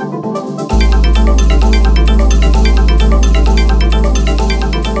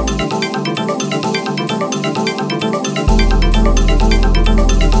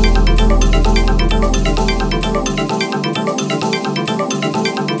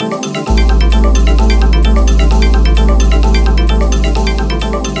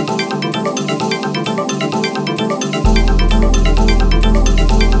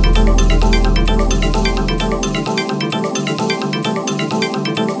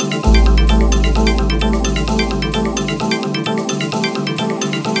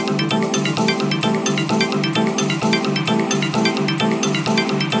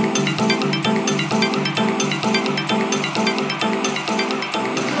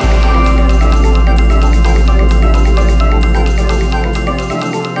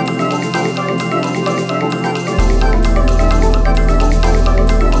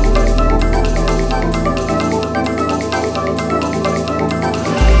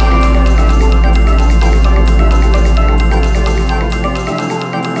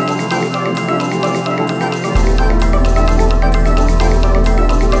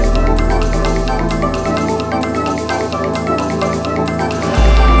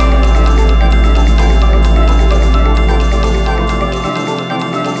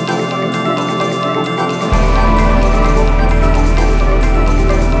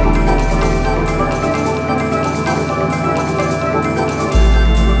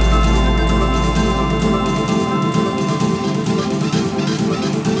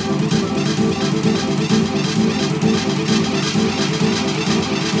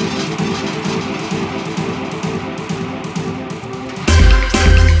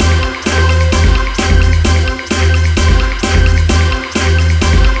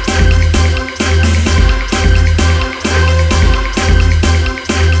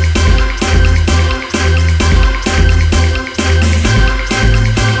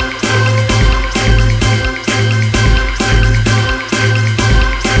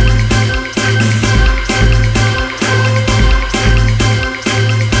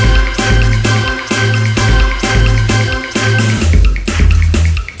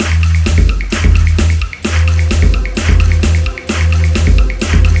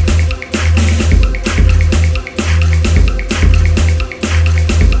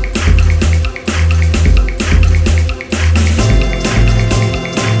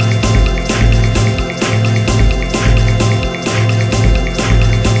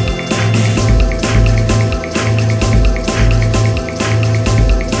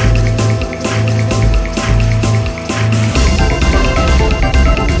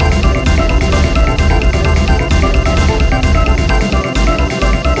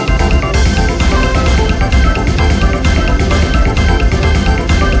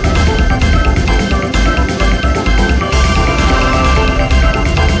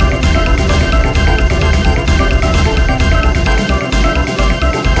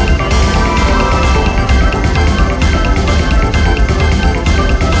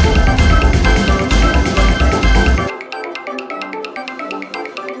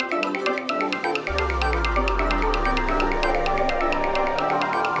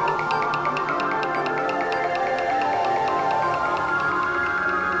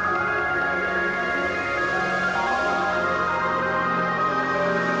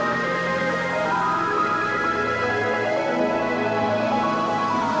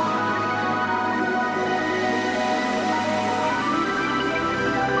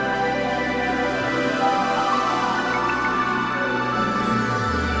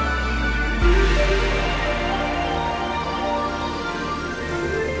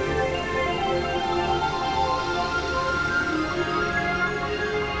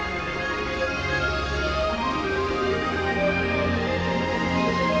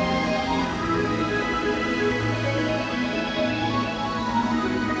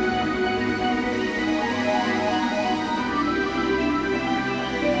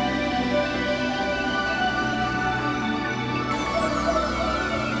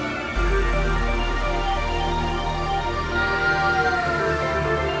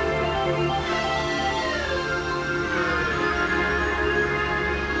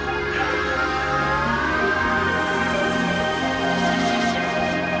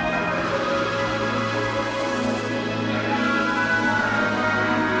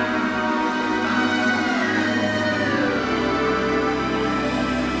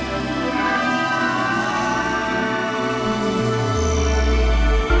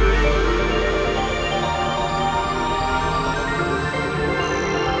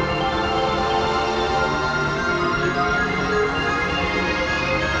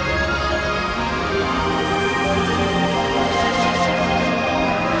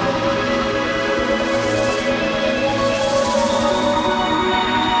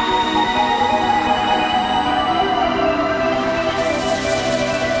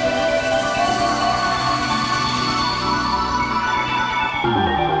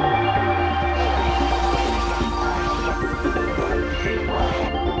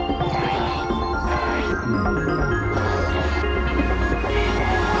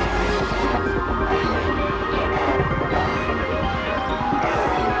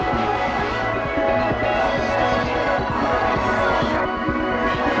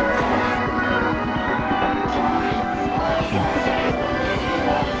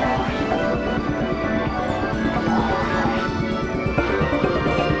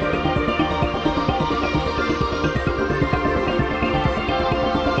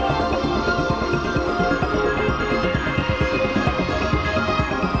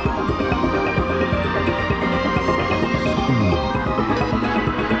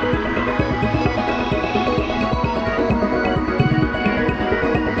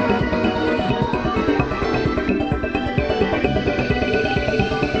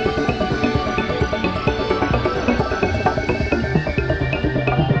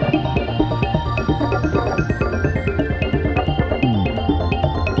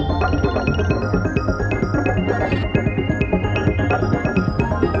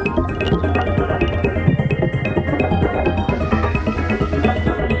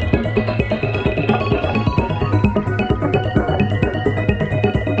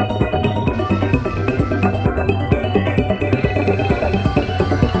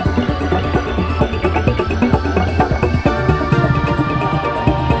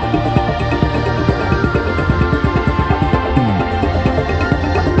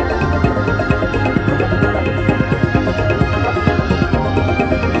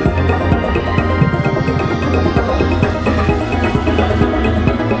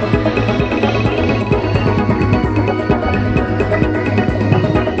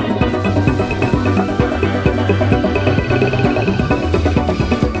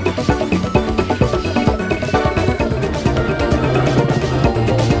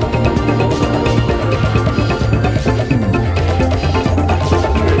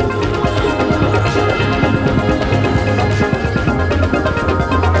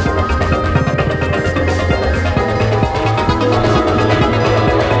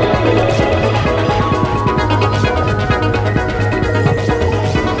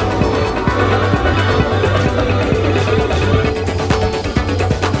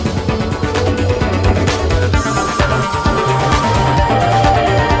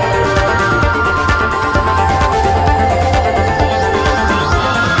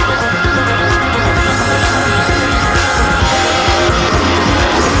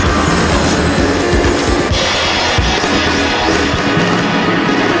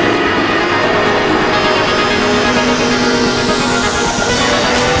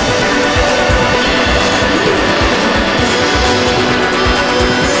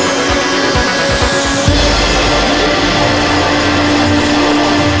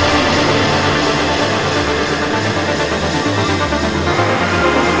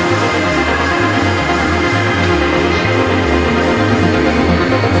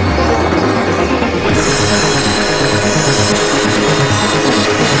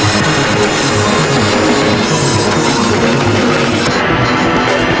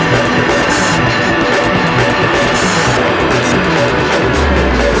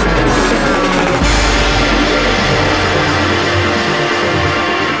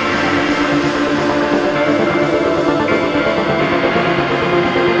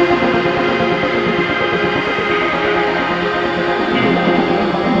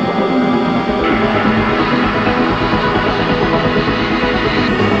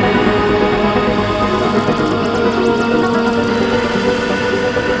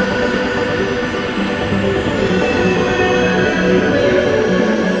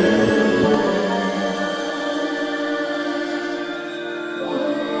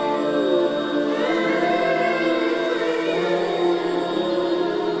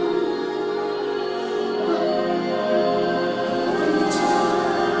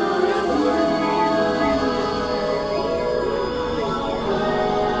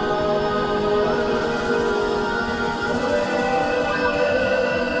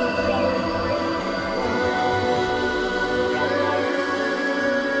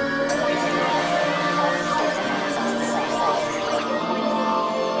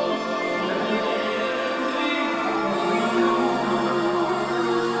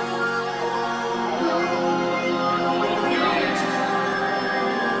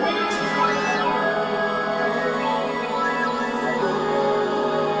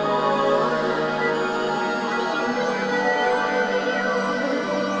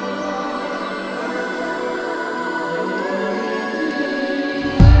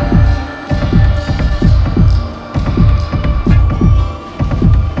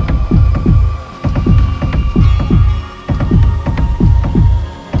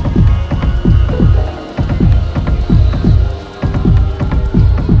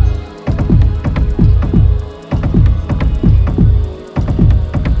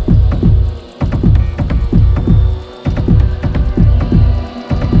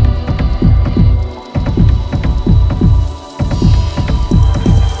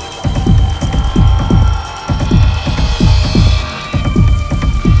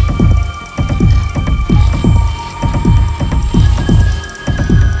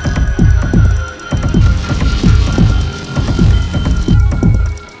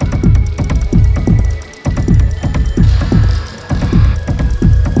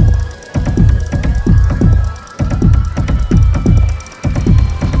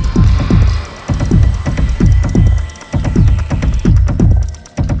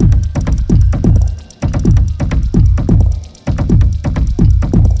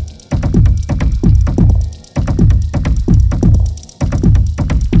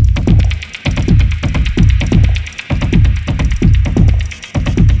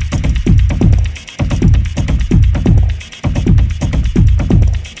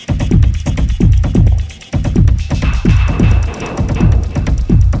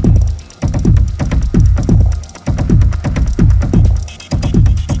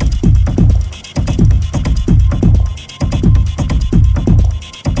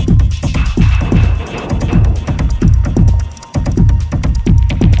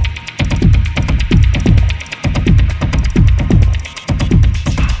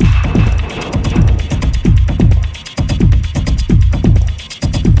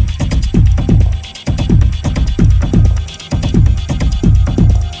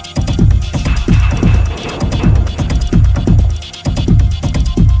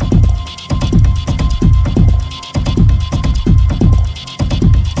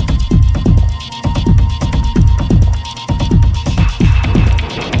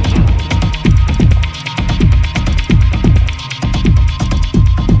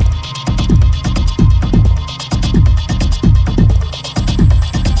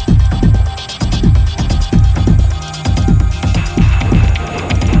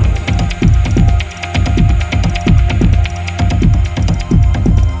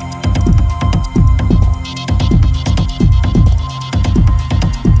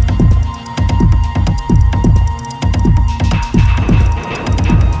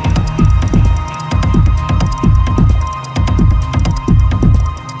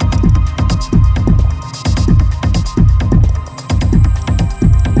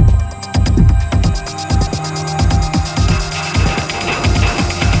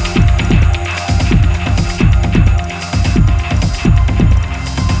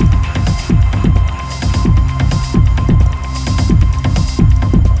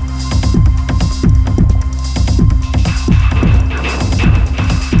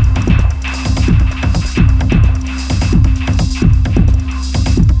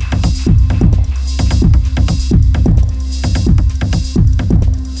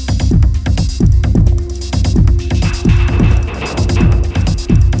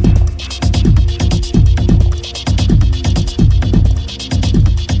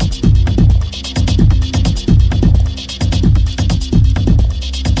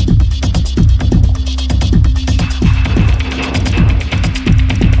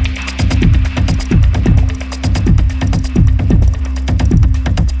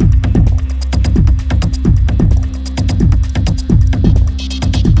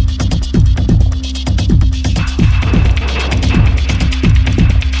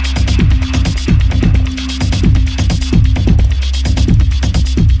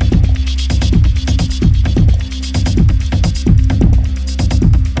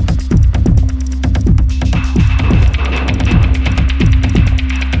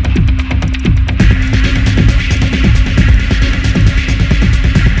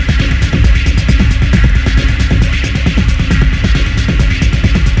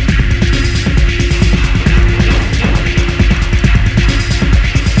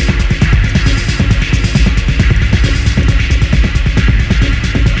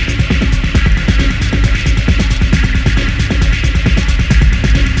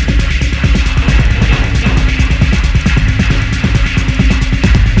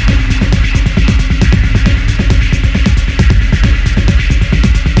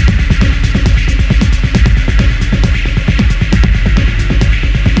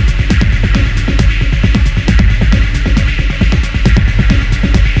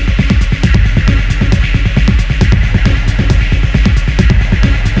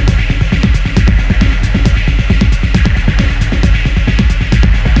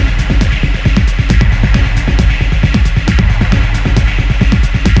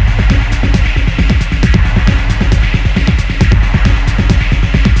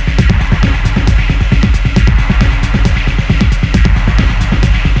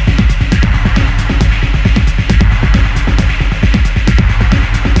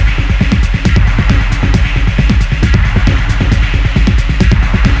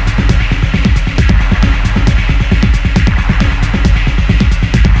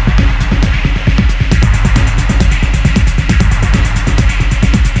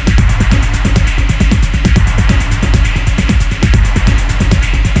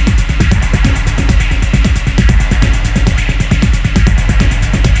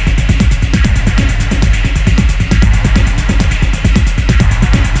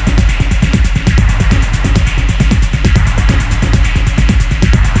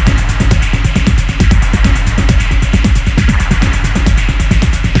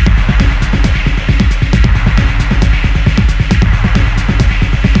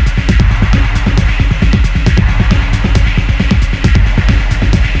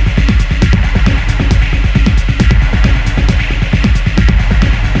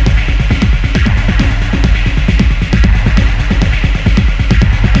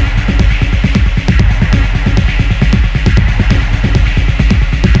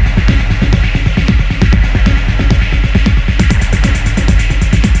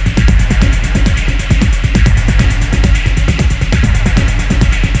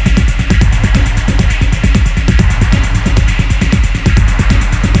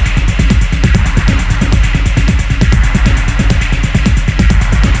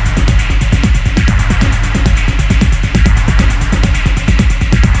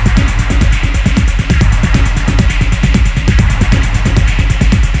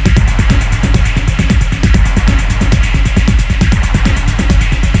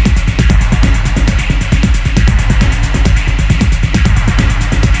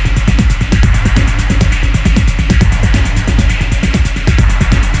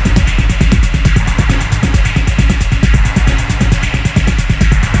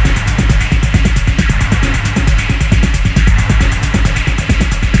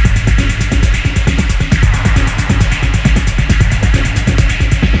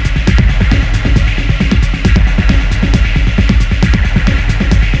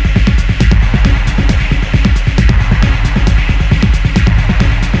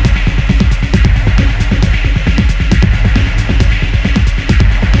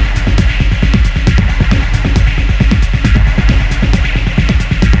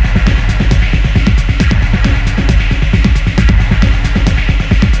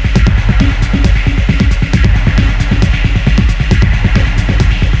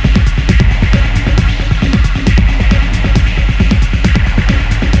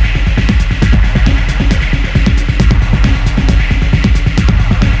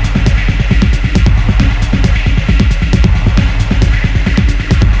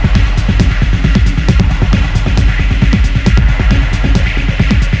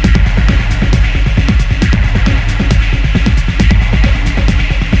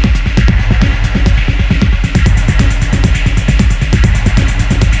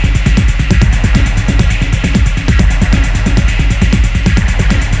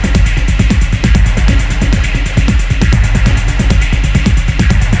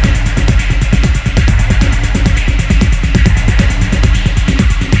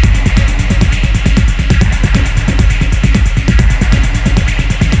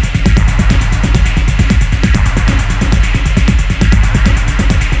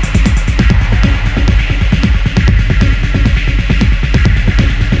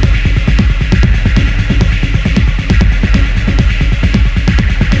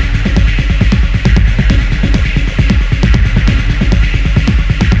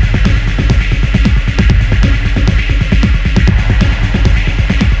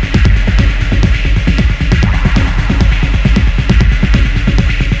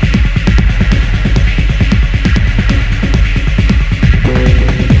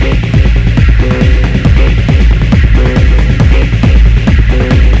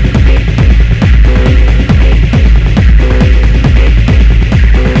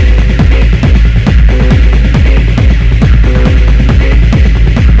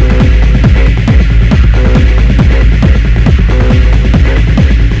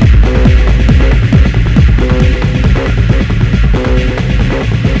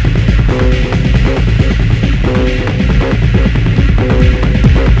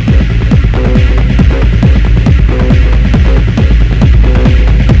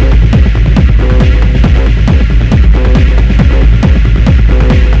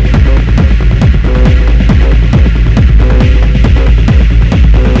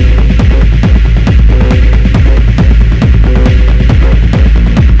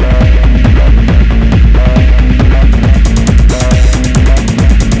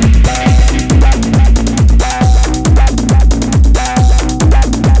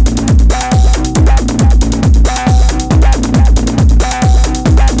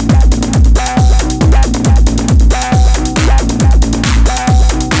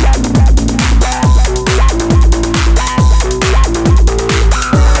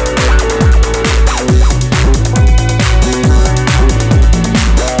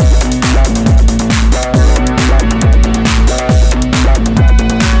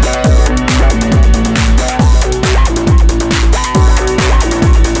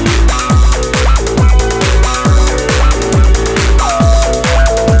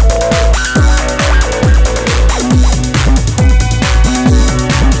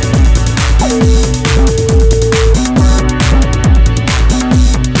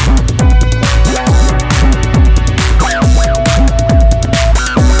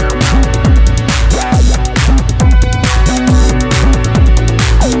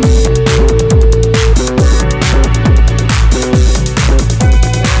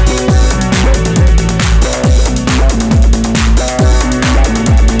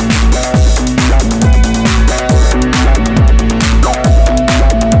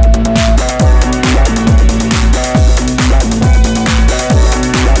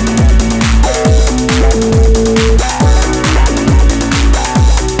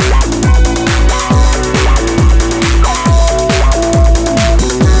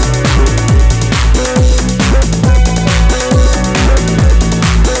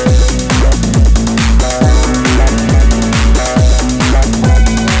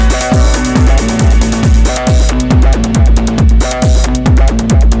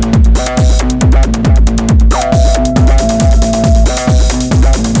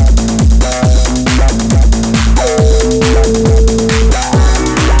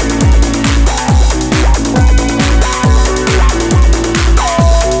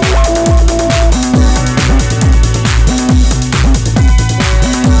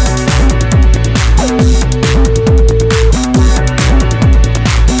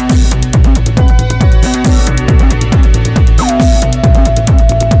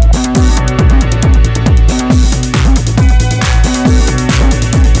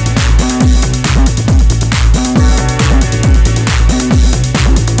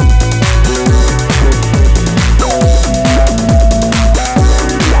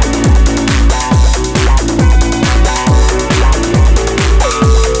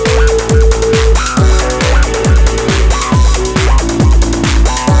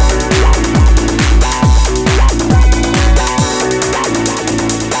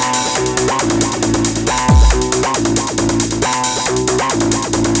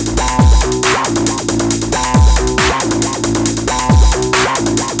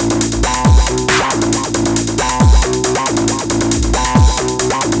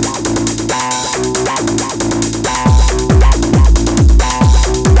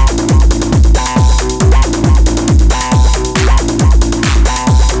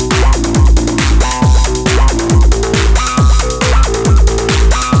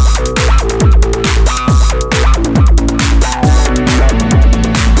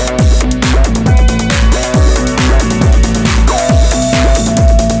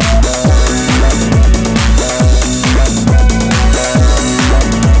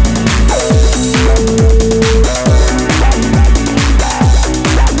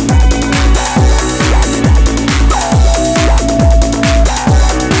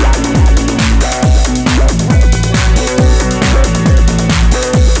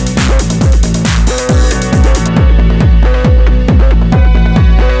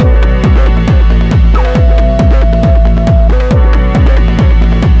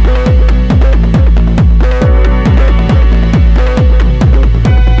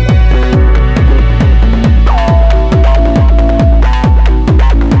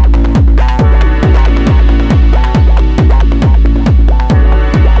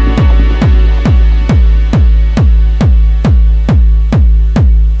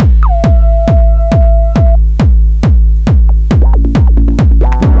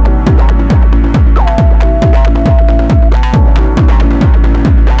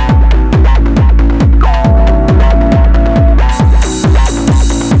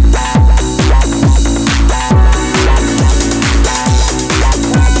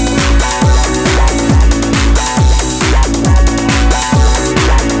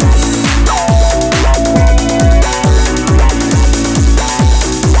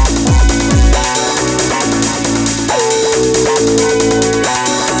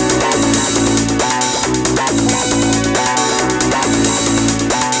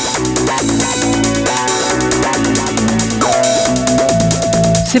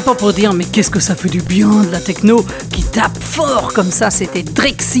 C'est pas pour dire, mais qu'est-ce que ça fait du bien de la techno qui tape fort comme ça. C'était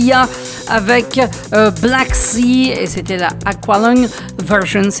Drexia avec Black Sea et c'était la Aqualung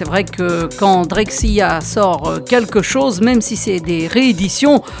version. C'est vrai que quand Drexia sort quelque chose, même si c'est des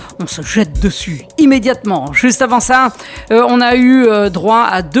rééditions, on se jette dessus immédiatement. Juste avant ça, on a eu droit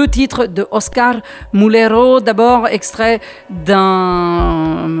à 2 titres de Oscar Mulero. D'abord, extrait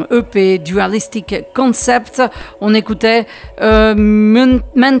d'un EP Dualistic Concept. On écoutait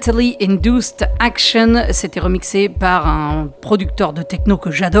Mentally Induced Action. C'était remixé par un producteur de techno que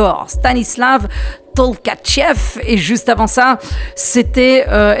j'adore, Stanislav Tolkachev. Et juste avant ça, c'était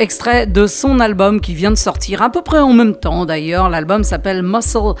extrait de son album qui vient de sortir à peu près en même temps d'ailleurs. L'album s'appelle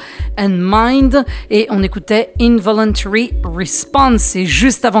Muscle and Mind et on écoutait Involuntary Response. Et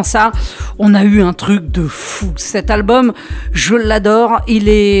juste avant ça, on a eu un truc de fou. Cet album, je l'adore. Il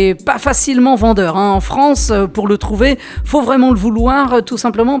est pas facilement vendeur en France. Pour le trouver, faut vraiment le vouloir, tout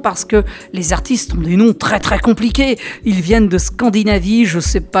simplement parce que les artistes ont des noms très très compliqués. Ils viennent de Scandinavie, je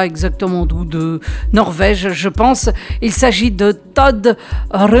sais pas exactement d'où, de Norvège, je pense. Il s'agit de Todd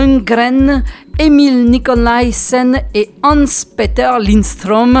Rundgren, Emil Nikolaisen et Hans-Peter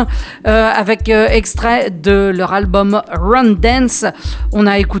Lindström avec extrait de leur album Run Dance. On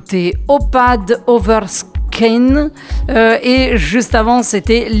a écouté Opad Overscan et juste avant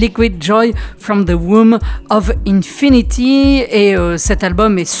c'était Liquid Joy from the Womb of Infinity et cet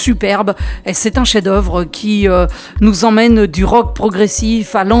album est superbe et c'est un chef-d'œuvre qui nous emmène du rock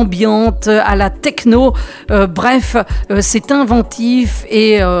progressif à l'ambiante, à la techno, bref c'est inventif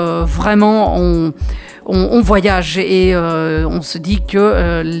et vraiment on voyage et on se dit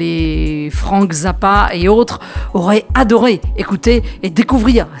que les Frank Zappa et autres auraient adoré écouter et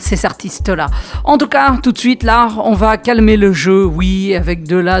découvrir ces artistes-là. En tout cas, tout de suite, là, on va calmer le jeu, oui, avec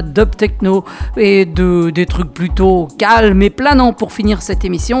de la dub techno et des trucs plutôt calmes et planants pour finir cette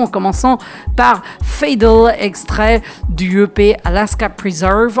émission, en commençant par Fatal, extrait du EP Alaska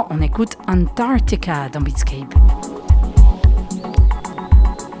Preserve. On écoute Antarctica dans Beatscape.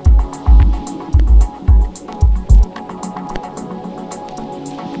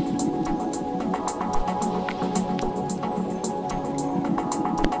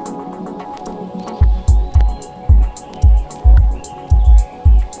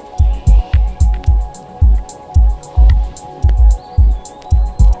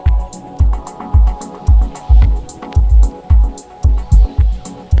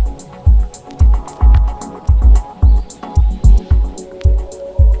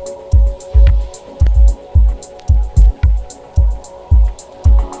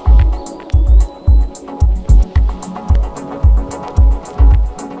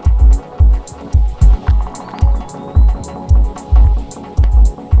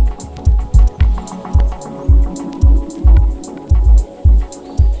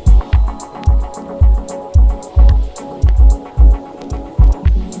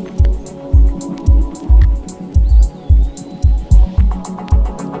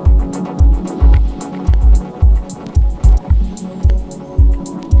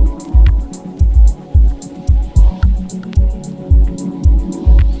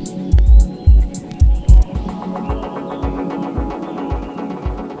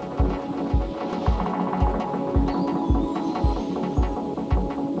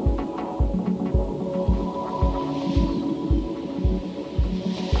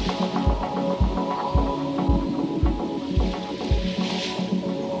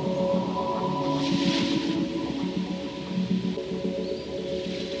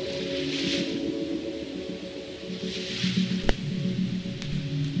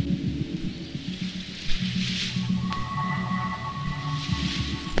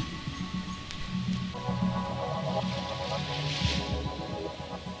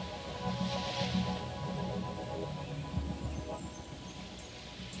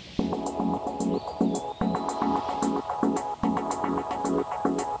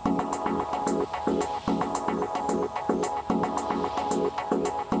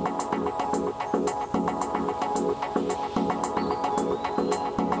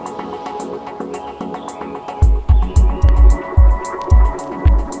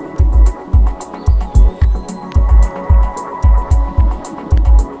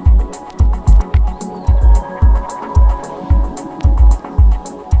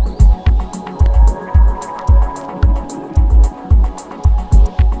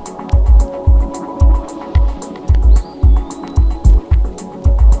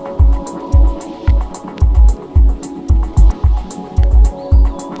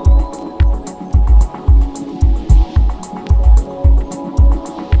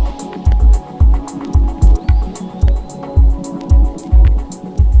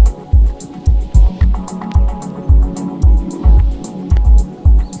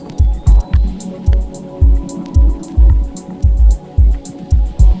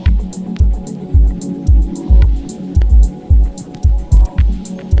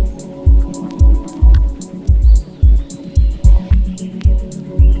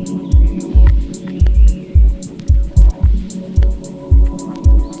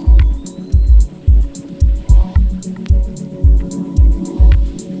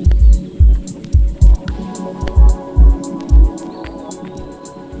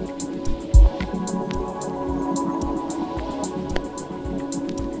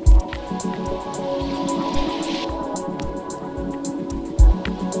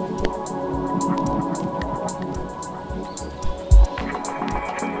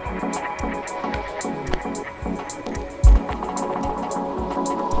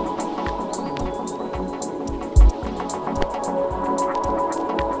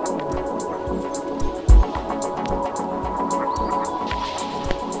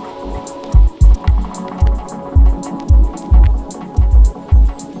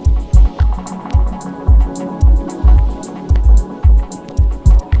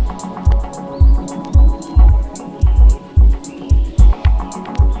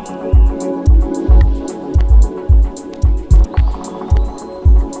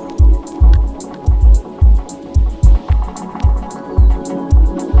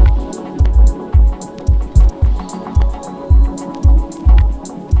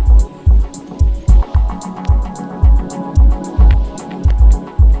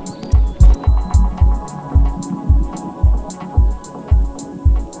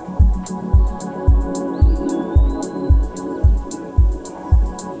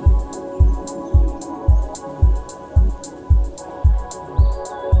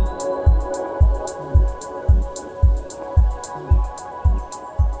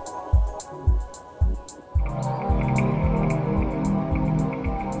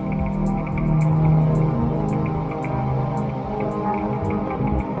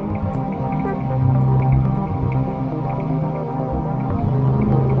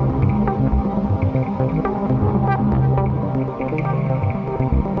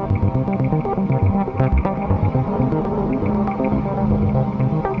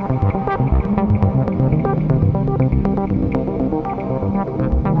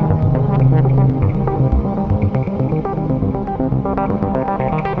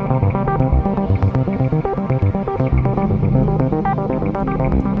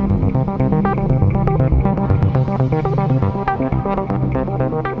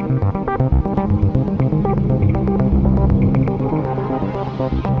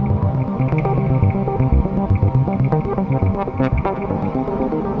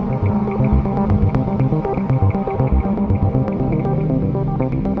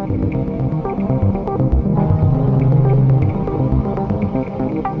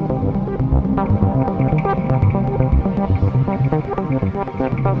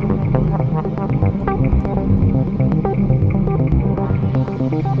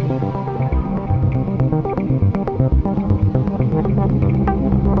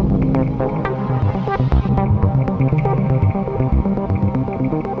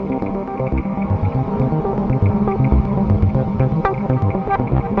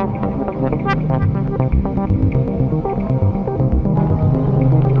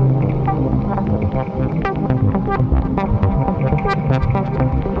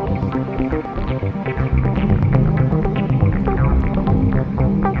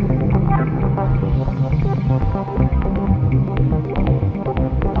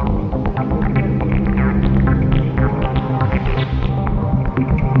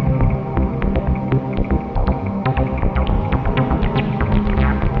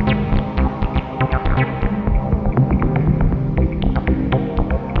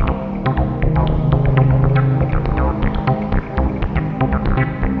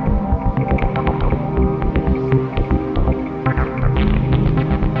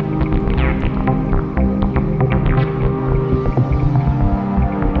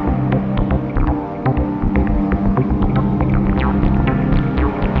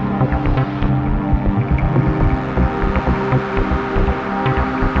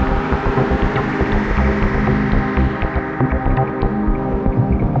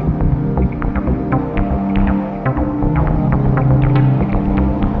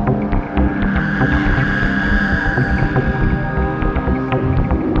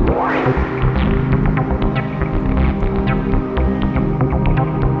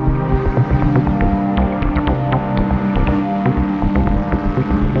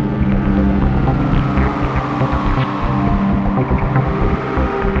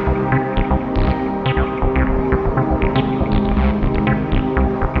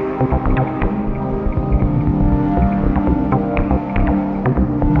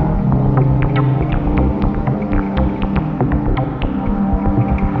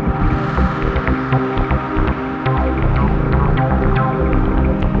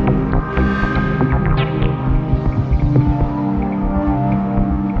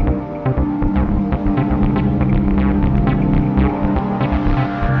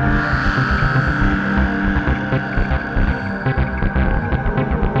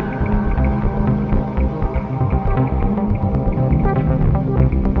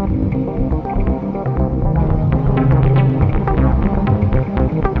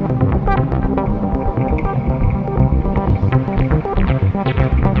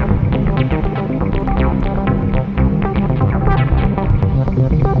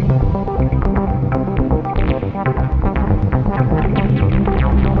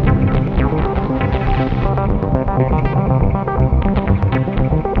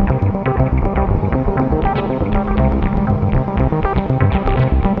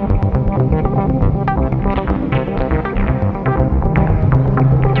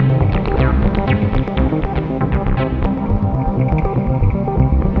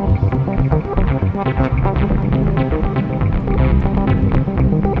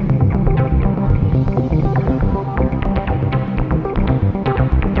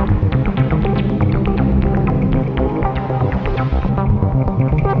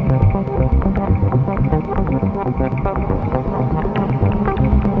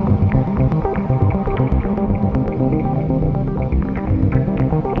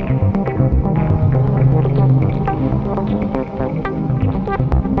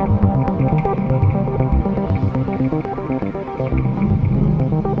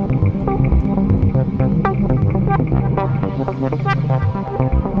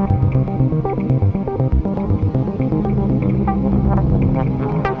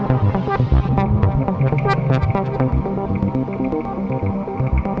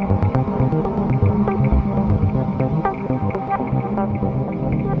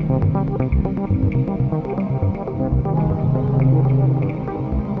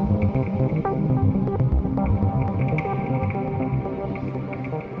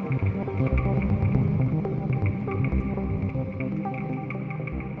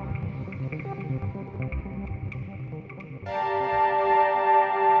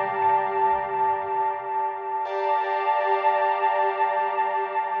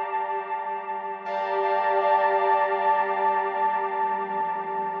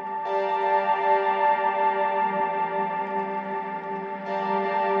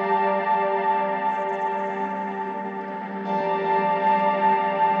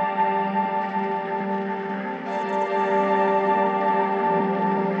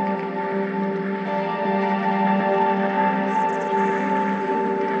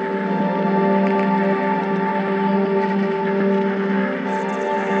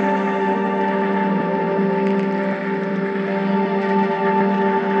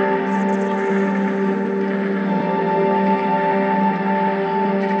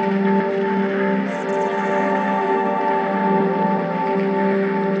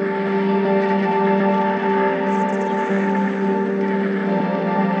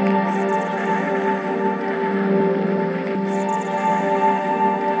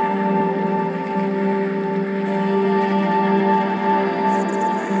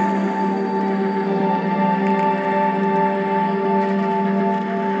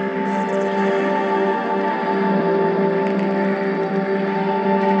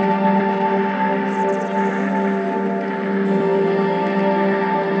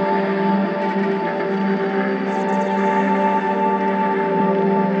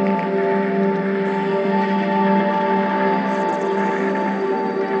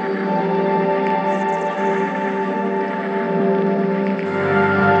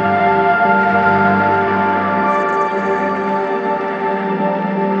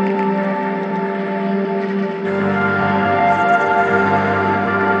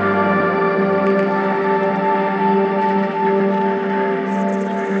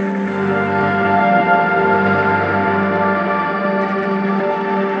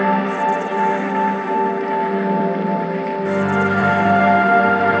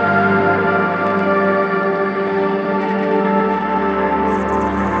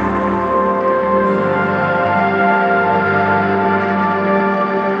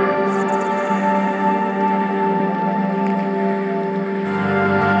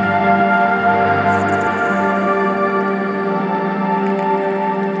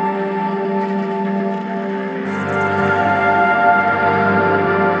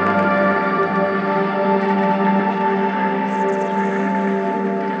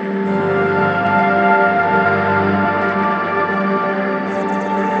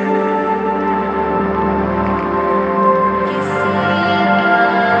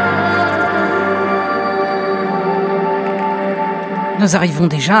 Nous arrivons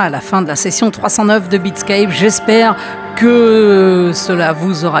déjà à la fin de la session 309 de BEATSCAPE. J'espère que cela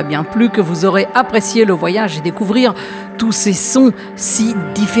vous aura bien plu, que vous aurez apprécié le voyage et découvrir tous ces sons si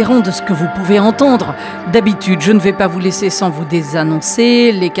différents de ce que vous pouvez entendre. D'habitude, je ne vais pas vous laisser sans vous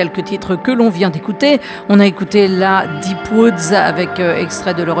désannoncer les quelques titres que l'on vient d'écouter. On a écouté la Deep Woods avec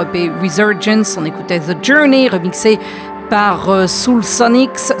extrait de leur EP Resurgence. On écoutait The Journey remixé par Soul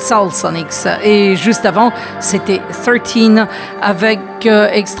Sonics. Et juste avant, c'était 13 avec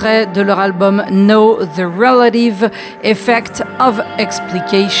extrait de leur album Know the Relative Effect of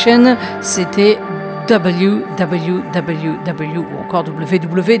Explication. C'était www ou encore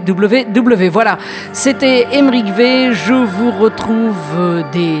www. Voilà, c'était Emeric V. Je vous retrouve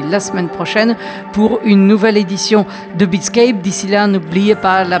dès la semaine prochaine pour une nouvelle édition de BEATSCAPE. D'ici là, n'oubliez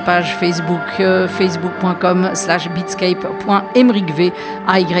pas la page Facebook, facebook.com/beatscape.emericv,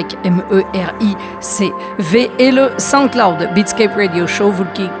 AYMERICV, et le SoundCloud BEATSCAPE Radio Show.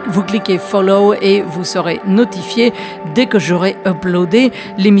 Vous cliquez follow et vous serez notifié dès que j'aurai uploadé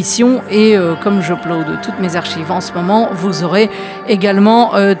l'émission. Et comme j'upload toutes mes archives en ce moment, vous aurez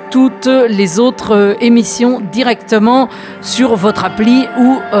également toutes les autres émissions directement sur votre appli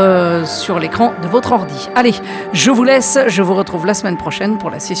ou sur l'écran de votre ordi. Allez, je vous laisse, je vous retrouve la semaine prochaine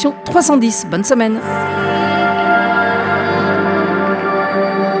pour la session 310. Bonne semaine.